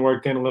he's getting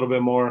worked in a little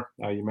bit more.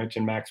 You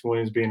mentioned Max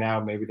Williams being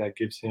out. Maybe that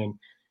gives him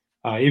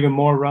even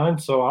more run.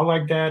 So I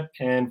like that.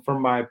 And for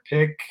my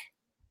pick,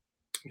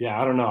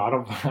 yeah, I don't know. I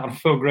don't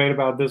feel great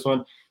about this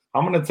one.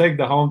 I'm going to take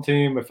the home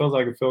team. It feels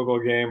like a field goal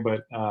game,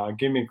 but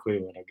give me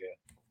Cleveland again.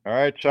 All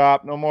right,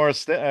 Chop. No more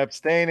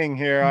abstaining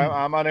here.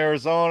 I'm on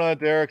Arizona.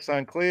 Derek's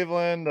on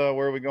Cleveland.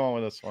 Where are we going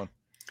with this one?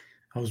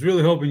 I was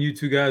really hoping you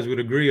two guys would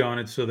agree on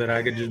it so that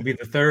I could just be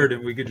the third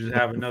and we could just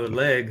have another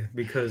leg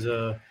because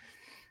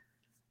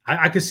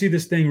I could see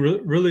this thing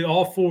really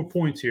all 4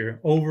 points here,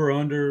 over,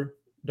 under,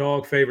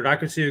 dog favorite. I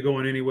could see it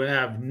going anyway.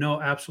 I have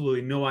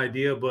absolutely no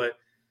idea, but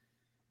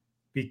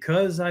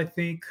because I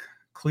think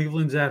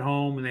Cleveland's at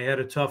home and they had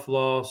a tough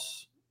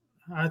loss,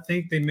 I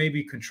think they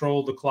maybe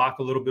control the clock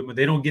a little bit, but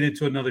they don't get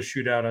into another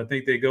shootout. I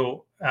think they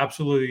go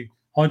absolutely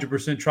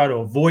 100% try to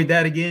avoid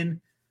that again.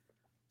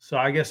 So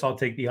I guess I'll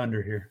take the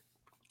under here.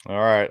 All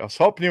right. I was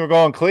hoping you were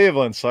going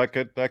Cleveland, so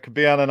that could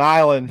be on an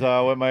island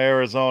with my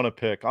Arizona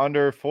pick.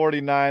 Under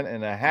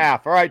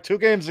 49.5. All right, 2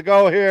 games to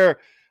go here.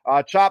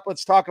 Chop,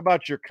 let's talk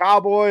about your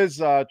Cowboys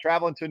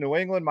traveling to New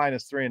England,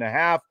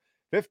 -3.5,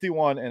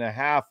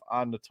 51.5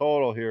 on the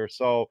total here.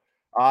 So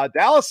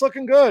Dallas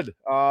looking good,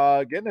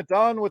 getting it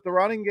done with the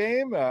running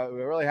game.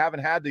 We really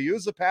haven't had to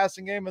use the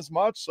passing game as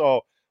much.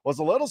 So was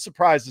a little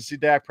surprised to see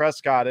Dak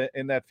Prescott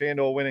in that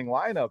FanDuel winning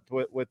lineup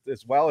with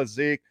as well as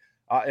Zeke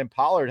and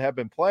Pollard have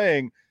been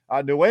playing.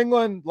 New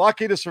England,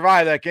 lucky to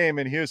survive that game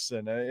in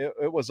Houston.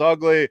 It was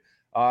ugly.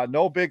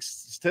 No big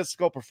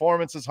statistical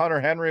performances. Hunter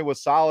Henry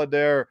was solid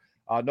there,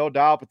 no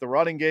doubt, but the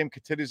running game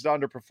continues to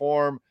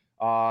underperform.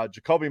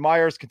 Jacoby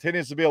Myers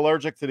continues to be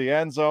allergic to the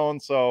end zone.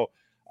 So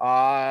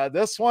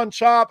this one,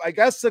 Chop, I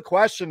guess the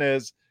question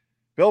is,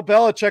 Bill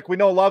Belichick, we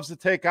know, loves to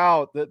take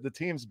out the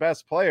team's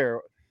best player.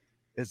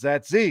 Is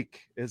that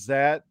Zeke? Is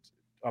that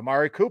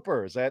Amari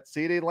Cooper? Is that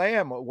CeeDee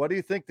Lamb? What do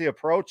you think the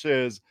approach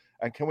is?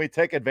 And can we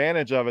take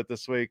advantage of it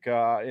this week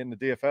in the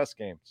DFS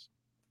games?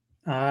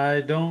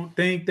 I don't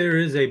think there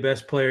is a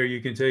best player you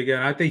can take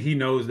out. I think he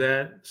knows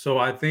that. So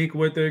I think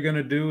what they're going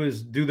to do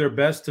is do their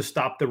best to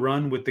stop the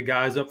run with the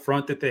guys up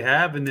front that they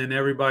have, and then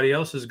everybody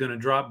else is going to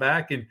drop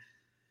back.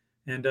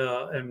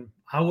 I'm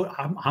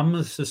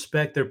gonna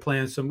suspect they're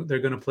going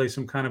to play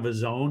some kind of a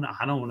zone.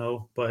 I don't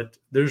know, but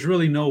there's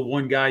really no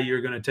one guy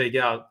you're going to take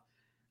out.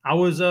 I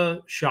was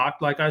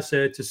shocked, like I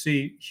said, to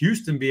see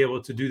Houston be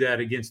able to do that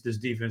against this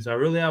defense. I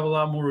really have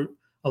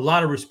a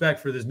lot of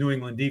respect for this New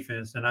England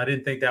defense, and I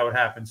didn't think that would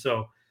happen.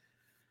 So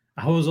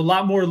I was a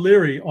lot more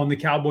leery on the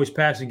Cowboys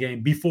passing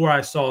game before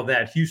I saw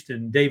that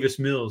Houston, Davis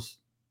Mills,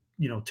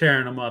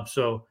 tearing them up.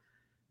 So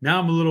now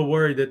I'm a little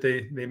worried that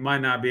they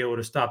might not be able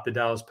to stop the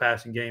Dallas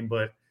passing game.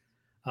 But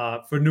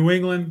for New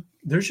England,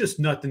 there's just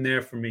nothing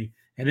there for me.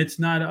 And it's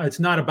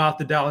not about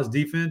the Dallas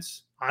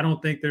defense. I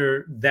don't think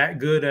they're that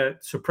good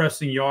at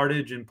suppressing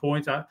yardage and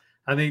points. I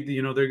think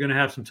they're going to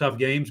have some tough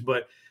games,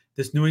 but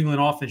this New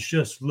England offense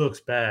just looks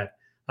bad.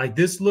 Like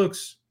this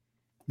looks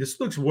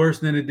worse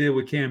than it did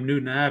with Cam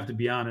Newton. I have to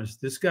be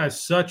honest. This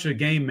guy's such a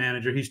game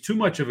manager. He's too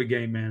much of a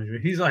game manager.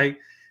 He's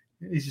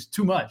just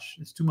too much.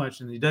 It's too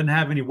much, and he doesn't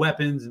have any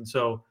weapons. And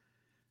so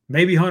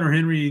maybe Hunter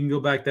Henry, you can go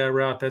back that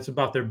route. That's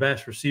about their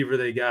best receiver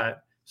they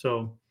got.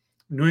 So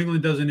New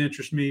England doesn't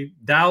interest me.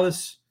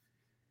 Dallas,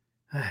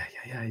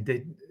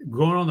 they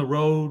going on the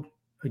road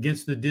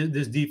against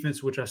this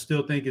defense, which I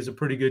still think is a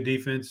pretty good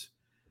defense,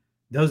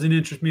 doesn't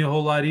interest me a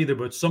whole lot either.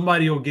 But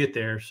somebody will get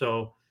there.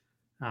 So,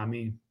 I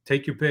mean,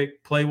 take your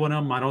pick, play one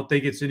of them. I don't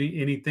think it's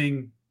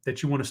anything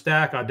that you want to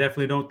stack. I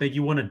definitely don't think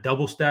you want to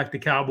double stack the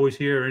Cowboys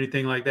here or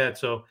anything like that.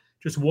 So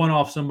just one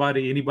off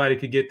somebody, anybody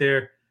could get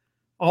there.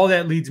 All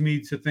that leads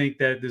me to think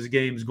that this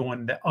game's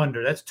going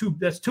under. That's too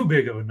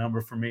big of a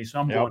number for me. So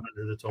I'm going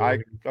under the total. I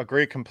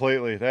agree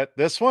completely.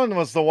 This one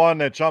was the one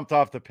that jumped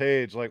off the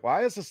page. Like,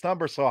 why is this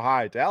number so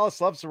high? Dallas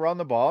loves to run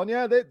the ball, and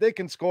yeah, they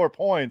can score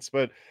points,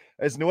 but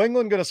is New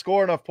England going to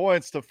score enough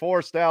points to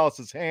force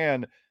Dallas's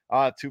hand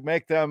to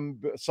make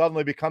them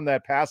suddenly become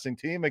that passing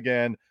team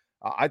again?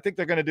 I think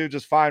they're going to do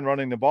just fine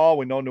running the ball.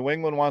 We know New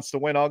England wants to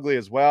win ugly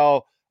as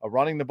well,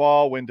 running the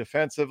ball, win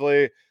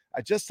defensively.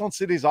 I just don't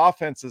see these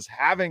offenses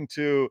having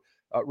to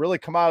really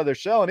come out of their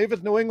shell. And even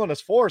if New England is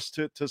forced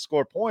to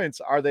score points,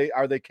 are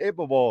they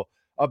capable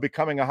of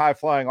becoming a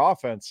high-flying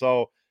offense?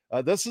 So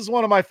this is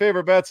one of my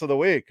favorite bets of the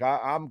week.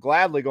 I'm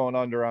gladly going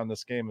under on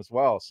this game as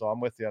well. So I'm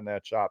with you on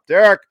that, Chop.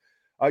 Derek,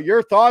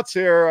 your thoughts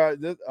here?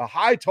 A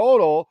high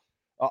total,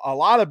 a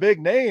lot of big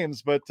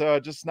names, but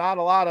just not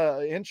a lot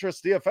of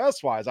interest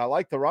DFS-wise. I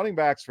like the running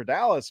backs for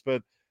Dallas,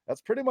 but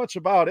that's pretty much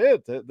about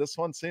it. This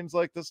one seems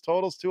like this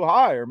total's too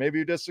high, or maybe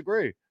you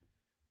disagree.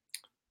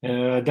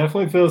 Yeah, it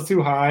definitely feels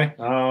too high,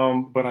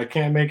 but I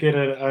can't make it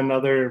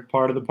another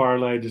part of the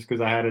parlay just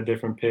because I had a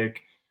different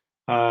pick.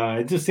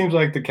 It just seems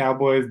like the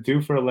Cowboys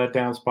due for a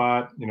letdown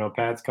spot.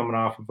 Pat's coming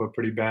off of a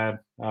pretty bad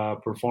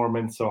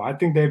performance, so I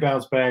think they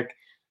bounce back.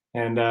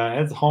 And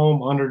as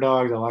home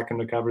underdogs, I like them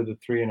to cover the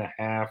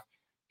 3.5.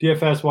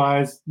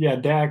 DFS-wise, yeah,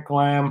 Dak,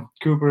 Lamb,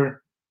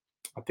 Cooper,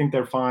 I think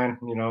they're fine.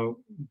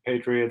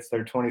 Patriots,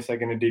 they're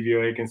 22nd in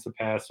DVOA against the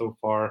pass so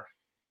far.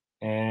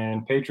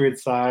 And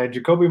Patriots side,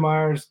 Jacoby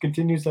Myers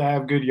continues to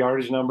have good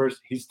yardage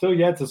numbers. He's still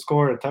yet to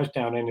score a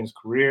touchdown in his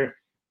career.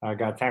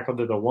 Got tackled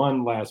to the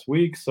 1 last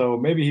week, so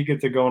maybe he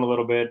gets it going a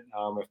little bit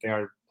if they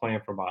are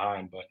playing from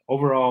behind. But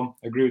overall,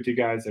 I agree with you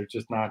guys. There's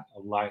just not a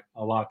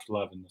lot to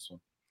love in this one.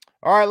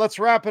 All right, let's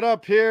wrap it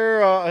up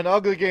here. An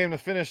ugly game to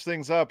finish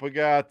things up. We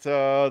got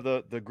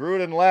the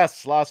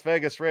Gruden-less Las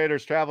Vegas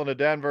Raiders traveling to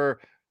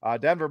Denver.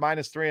 Denver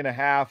minus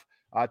 3.5.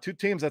 Two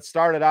teams that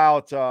started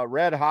out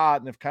red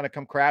hot and have kind of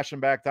come crashing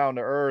back down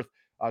to earth.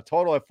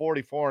 Total at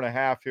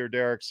 44.5 here,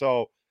 Derek.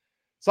 So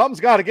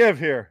something's got to give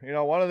here.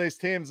 One of these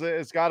teams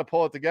has got to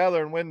pull it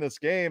together and win this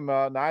game.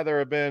 Neither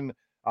have been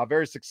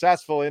very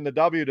successful in the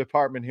W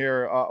department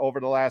here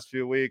over the last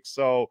few weeks.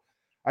 So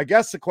I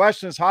guess the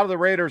question is, how do the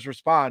Raiders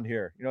respond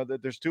here?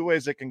 There's two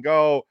ways it can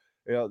go.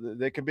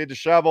 They can be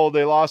disheveled.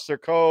 They lost their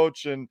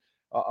coach, and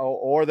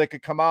or they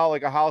could come out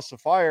like a house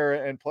of fire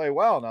and play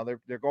well. Now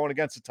they're going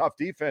against a tough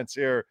defense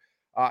here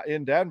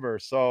in Denver.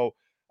 So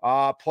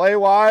play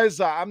wise,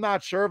 I'm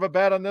not sure of a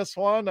bet on this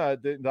one.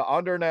 The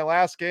under in that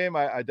last game,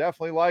 I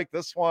definitely like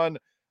this one.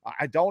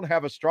 I don't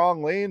have a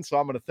strong lean, so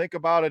I'm going to think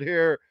about it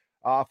here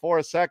for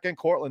a second.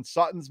 Cortland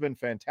Sutton's been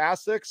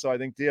fantastic. So I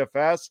think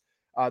DFS,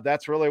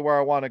 that's really where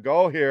I want to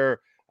go here.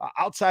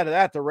 outside of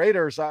that, the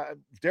Raiders,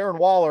 Darren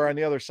Waller on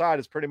the other side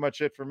is pretty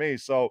much it for me.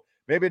 So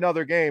maybe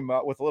another game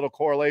with a little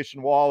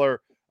correlation,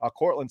 Waller,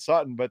 Cortland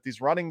Sutton. But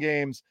these running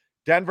games,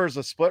 Denver's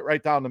a split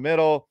right down the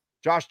middle.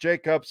 Josh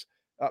Jacobs,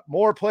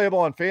 more playable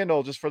on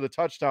FanDuel just for the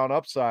touchdown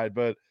upside,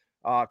 but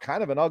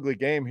kind of an ugly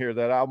game here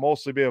that I'll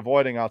mostly be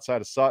avoiding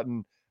outside of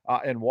Sutton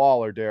and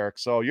Waller, Derek.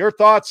 So your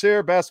thoughts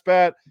here, best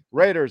bet,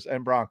 Raiders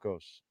and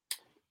Broncos.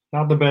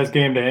 Not the best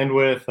game to end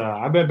with.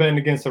 I've been betting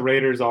against the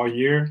Raiders all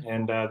year,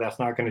 and that's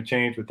not going to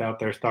change without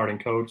their starting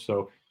coach.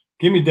 So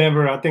give me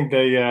Denver. I think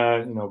they,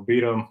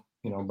 beat them,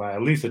 by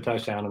at least a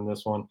touchdown in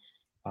this one.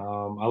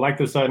 I like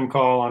the Sutton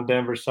call on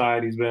Denver's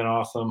side. He's been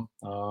awesome.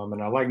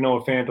 And I like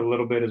Noah Fant a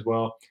little bit as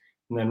well.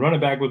 And then running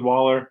back with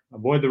Waller.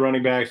 Avoid the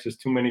running backs.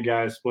 Just too many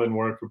guys splitting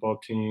work for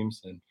both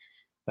teams. And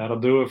that'll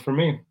do it for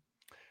me.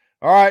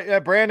 All right. Yeah,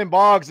 Brandon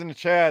Boggs in the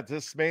chat.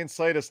 This main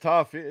slate is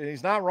tough.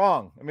 He's not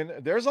wrong. I mean,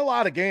 there's a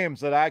lot of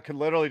games that I could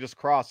literally just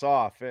cross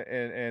off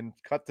and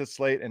cut this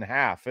slate in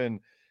half. And,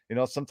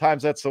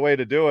 sometimes that's the way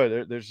to do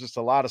it. There's just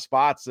a lot of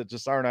spots that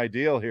just aren't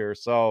ideal here.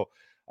 So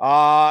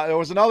there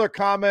was another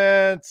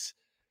comment.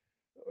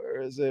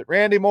 Where is it?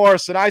 Randy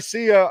Morrison. I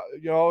see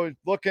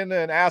looking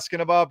and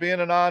asking about being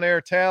an on-air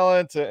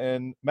talent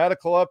and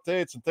medical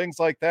updates and things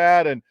like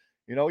that. And,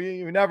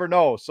 you never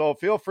know. So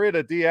feel free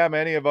to DM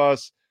any of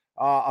us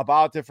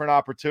about different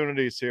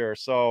opportunities here.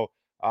 So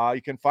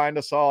you can find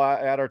us all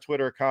at our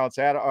Twitter accounts,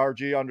 at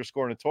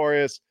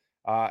RG_notorious,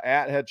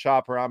 at Head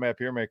Chopper. I'm at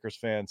Beer Makers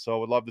Fan. So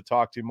would love to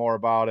talk to you more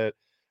about it.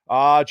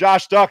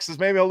 Josh Duck says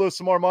maybe I'll lose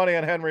some more money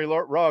on Henry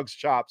Ruggs,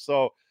 Chop.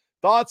 So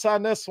thoughts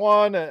on this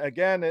one?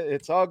 Again,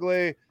 it's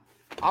ugly.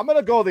 I'm going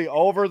to go the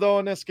over, though,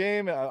 in this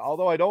game,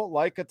 although I don't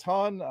like a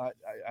ton.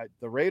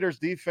 The Raiders'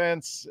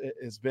 defense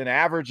has been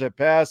average at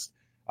best.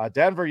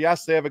 Denver,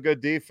 yes, they have a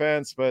good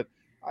defense, but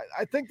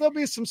I think there'll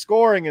be some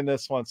scoring in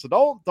this one. So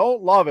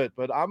don't love it,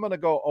 but I'm going to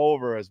go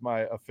over as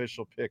my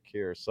official pick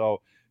here.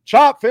 So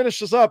Chop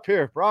finishes up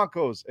here,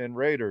 Broncos and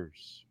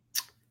Raiders.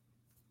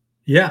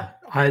 Yeah,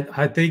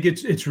 I think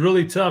it's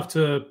really tough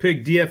to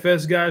pick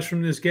DFS guys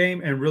from this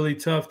game and really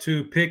tough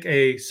to pick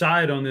a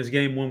side on this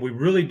game when we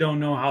really don't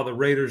know how the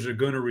Raiders are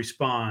going to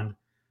respond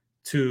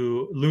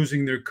to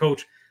losing their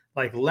coach.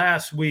 Like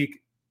last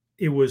week,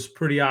 it was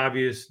pretty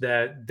obvious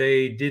that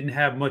they didn't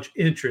have much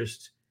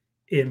interest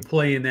in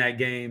playing that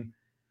game.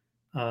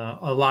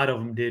 A lot of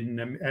them didn't,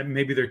 and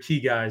maybe their key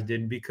guys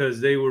didn't,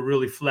 because they were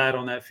really flat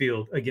on that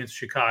field against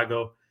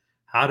Chicago.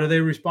 How do they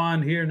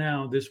respond here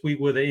now this week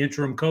with an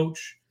interim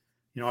coach?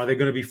 Are they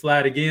going to be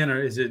flat again,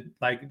 or is it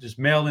like just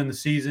mail in the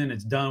season?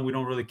 It's done. We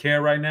don't really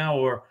care right now,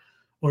 or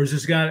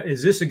is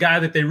this a guy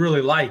that they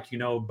really like?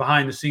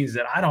 Behind the scenes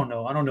that I don't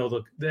know. I don't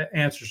know the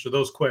answers to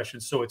those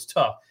questions, so it's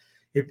tough.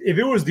 If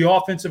it was the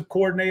offensive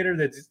coordinator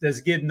that's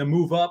getting the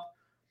move up,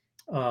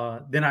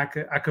 then I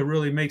could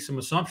really make some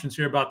assumptions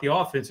here about the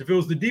offense. If it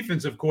was the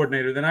defensive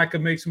coordinator, then I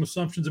could make some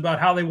assumptions about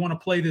how they want to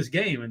play this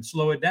game and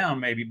slow it down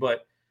maybe.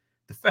 But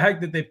the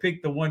fact that they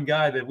picked the one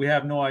guy that we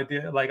have no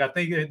idea, like I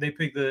think they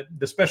picked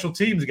the special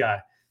teams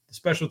guy, the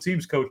special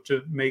teams coach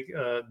to make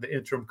the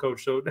interim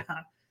coach. So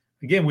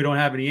again, we don't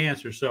have any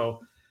answers. So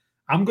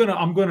I'm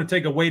gonna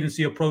take a wait and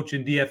see approach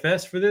in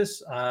DFS for this.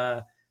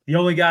 The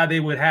only guy they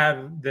would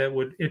have that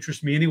would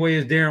interest me anyway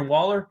is Darren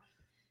Waller.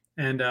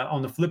 And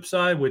on the flip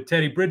side, with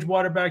Teddy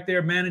Bridgewater back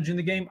there managing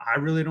the game, I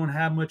really don't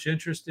have much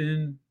interest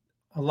in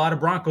a lot of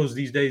Broncos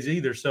these days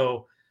either.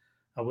 So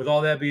with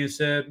all that being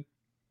said,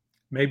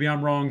 maybe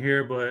I'm wrong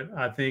here, but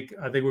I think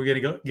we're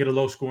going to get a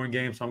low-scoring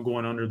game, so I'm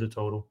going under the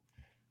total.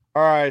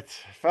 All right,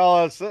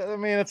 fellas. I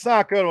mean, it's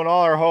not good when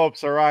all our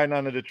hopes are riding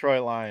on the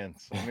Detroit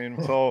Lions. I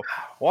mean, so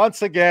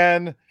once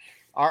again,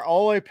 our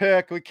only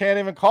pick, we can't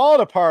even call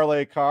it a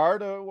parlay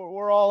card.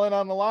 We're all in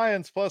on the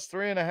Lions plus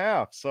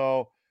 3.5.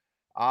 So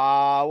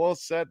we'll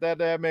set that.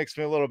 That makes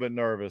me a little bit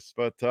nervous,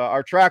 but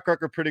our track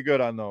record pretty good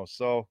on those.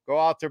 So go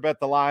out there, bet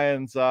the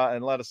Lions,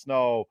 and let us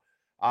know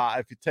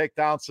if you take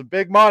down some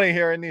big money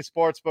here in these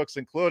sports books,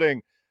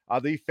 including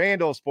the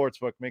FanDuel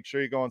Sportsbook. Make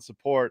sure you go and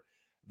support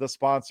the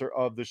sponsor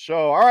of the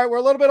show. All right, we're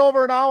a little bit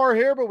over an hour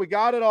here, but we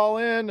got it all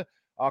in.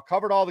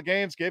 Covered all the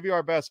games, gave you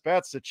our best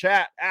bets. The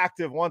chat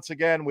active once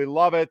again. We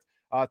love it.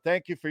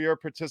 Thank you for your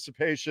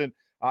participation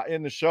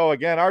in the show.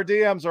 Again, our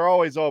DMs are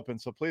always open,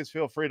 so please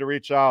feel free to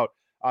reach out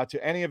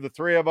to any of the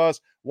three of us.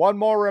 One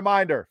more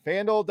reminder,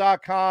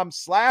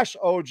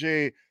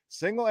 FanDuel.com/OG,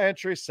 single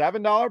entry,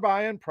 $7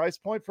 buy-in, price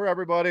point for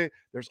everybody.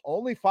 There's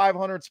only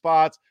 500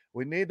 spots.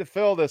 We need to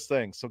fill this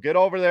thing. So get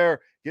over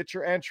there, get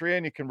your entry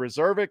in. You can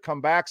reserve it,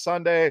 come back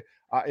Sunday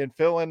and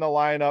fill in the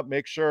lineup.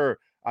 Make sure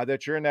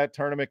that you're in that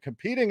tournament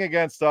competing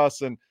against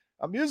us. And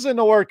I'm using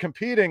the word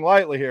competing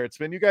lightly here. It's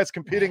been you guys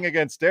competing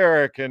against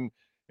Derek, and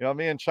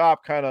me and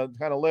Chop kind of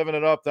living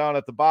it up down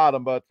at the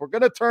bottom. But we're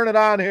going to turn it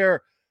on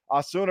here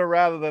sooner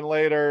rather than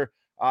later.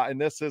 And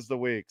this is the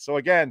week. So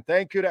again,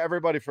 thank you to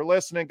everybody for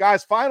listening.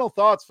 Guys, final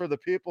thoughts for the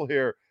people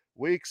here.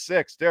 Week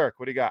 6. Derek,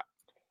 what do you got?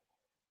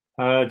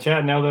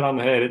 Chad nailed it on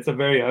the head. It's a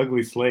very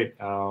ugly slate.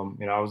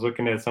 I was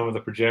looking at some of the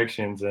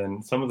projections,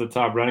 and some of the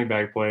top running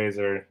back plays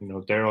are,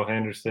 Darrell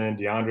Henderson,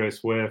 DeAndre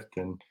Swift,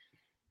 and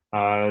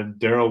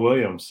Daryl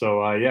Williams.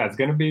 So yeah, it's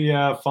going to be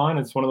fun.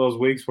 It's one of those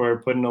weeks where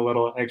putting a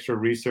little extra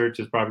research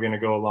is probably going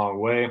to go a long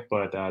way.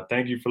 But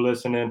thank you for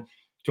listening.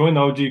 Join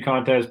the OG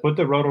contest. Put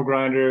the Roto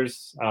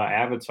Grinders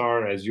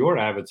avatar as your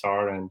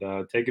avatar,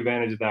 and take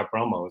advantage of that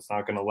promo. It's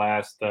not going to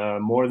last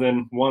more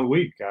than 1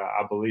 week,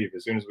 I believe,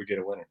 as soon as we get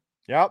a winner.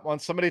 Yep.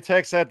 Once somebody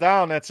takes that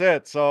down, that's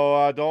it.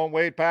 So don't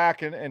wait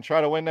back and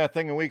try to win that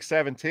thing in week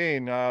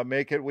 17.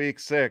 Make it week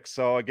 6.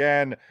 So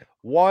again,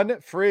 1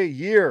 free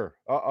year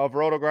of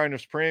Roto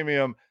Grinders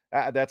Premium.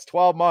 That's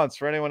 12 months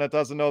for anyone that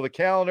doesn't know the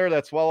calendar.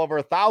 That's well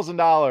over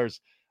 $1,000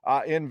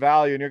 in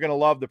value, and you're going to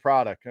love the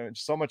product.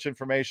 So much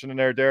information in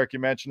there, Derek. You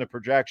mentioned the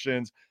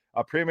projections,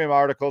 premium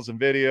articles and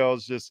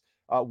videos. Just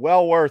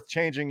well worth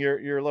changing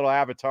your little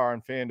avatar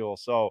on FanDuel.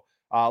 So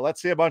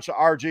let's see a bunch of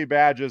RG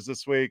badges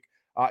this week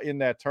in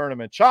that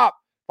tournament. Chop,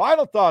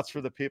 final thoughts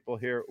for the people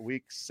here,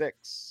 week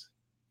 6.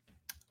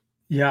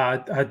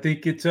 Yeah, I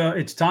think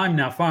it's time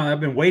now. Finally, I've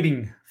been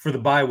waiting for the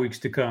bye weeks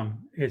to come.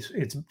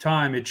 It's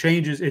time. It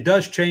changes. It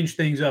does change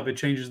things up. It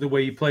changes the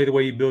way you play, the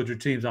way you build your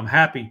teams. I'm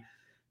happy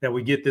that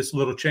we get this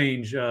little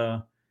change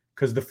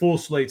because the full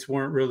slates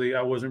weren't really.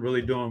 I wasn't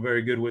really doing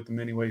very good with them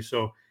anyway.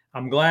 So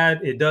I'm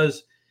glad it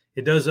does.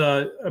 It does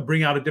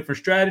bring out a different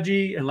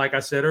strategy. And like I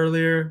said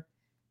earlier,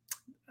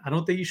 I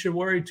don't think you should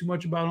worry too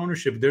much about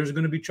ownership. There's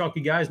going to be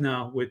chalky guys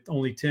now with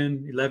only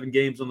 10, 11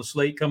 games on the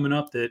slate coming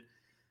up that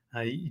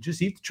you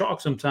just eat the chalk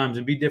sometimes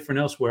and be different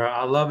elsewhere.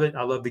 I love it.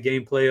 I love the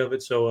gameplay of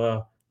it.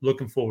 So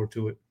looking forward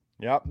to it.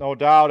 Yep, no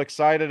doubt.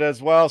 Excited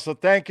as well. So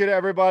thank you to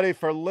everybody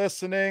for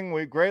listening.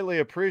 We greatly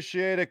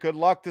appreciate it. Good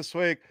luck this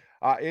week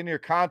in your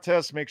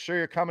contest. Make sure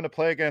you're coming to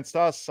play against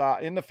us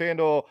in the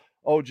FanDuel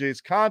OGs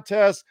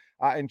contest.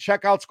 And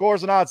check out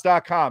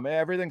scoresandodds.com.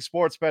 Everything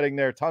sports betting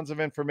there. Tons of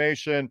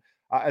information.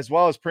 As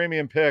well as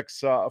premium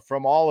picks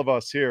from all of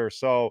us here.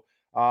 So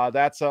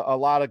that's a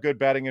lot of good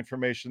betting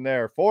information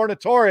there. For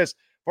Notorious,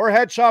 for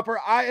Head Shopper,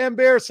 I am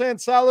Bear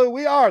Sansalu.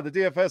 We are the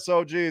DFS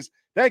OGs.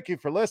 Thank you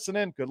for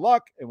listening. Good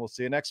luck, and we'll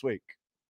see you next week.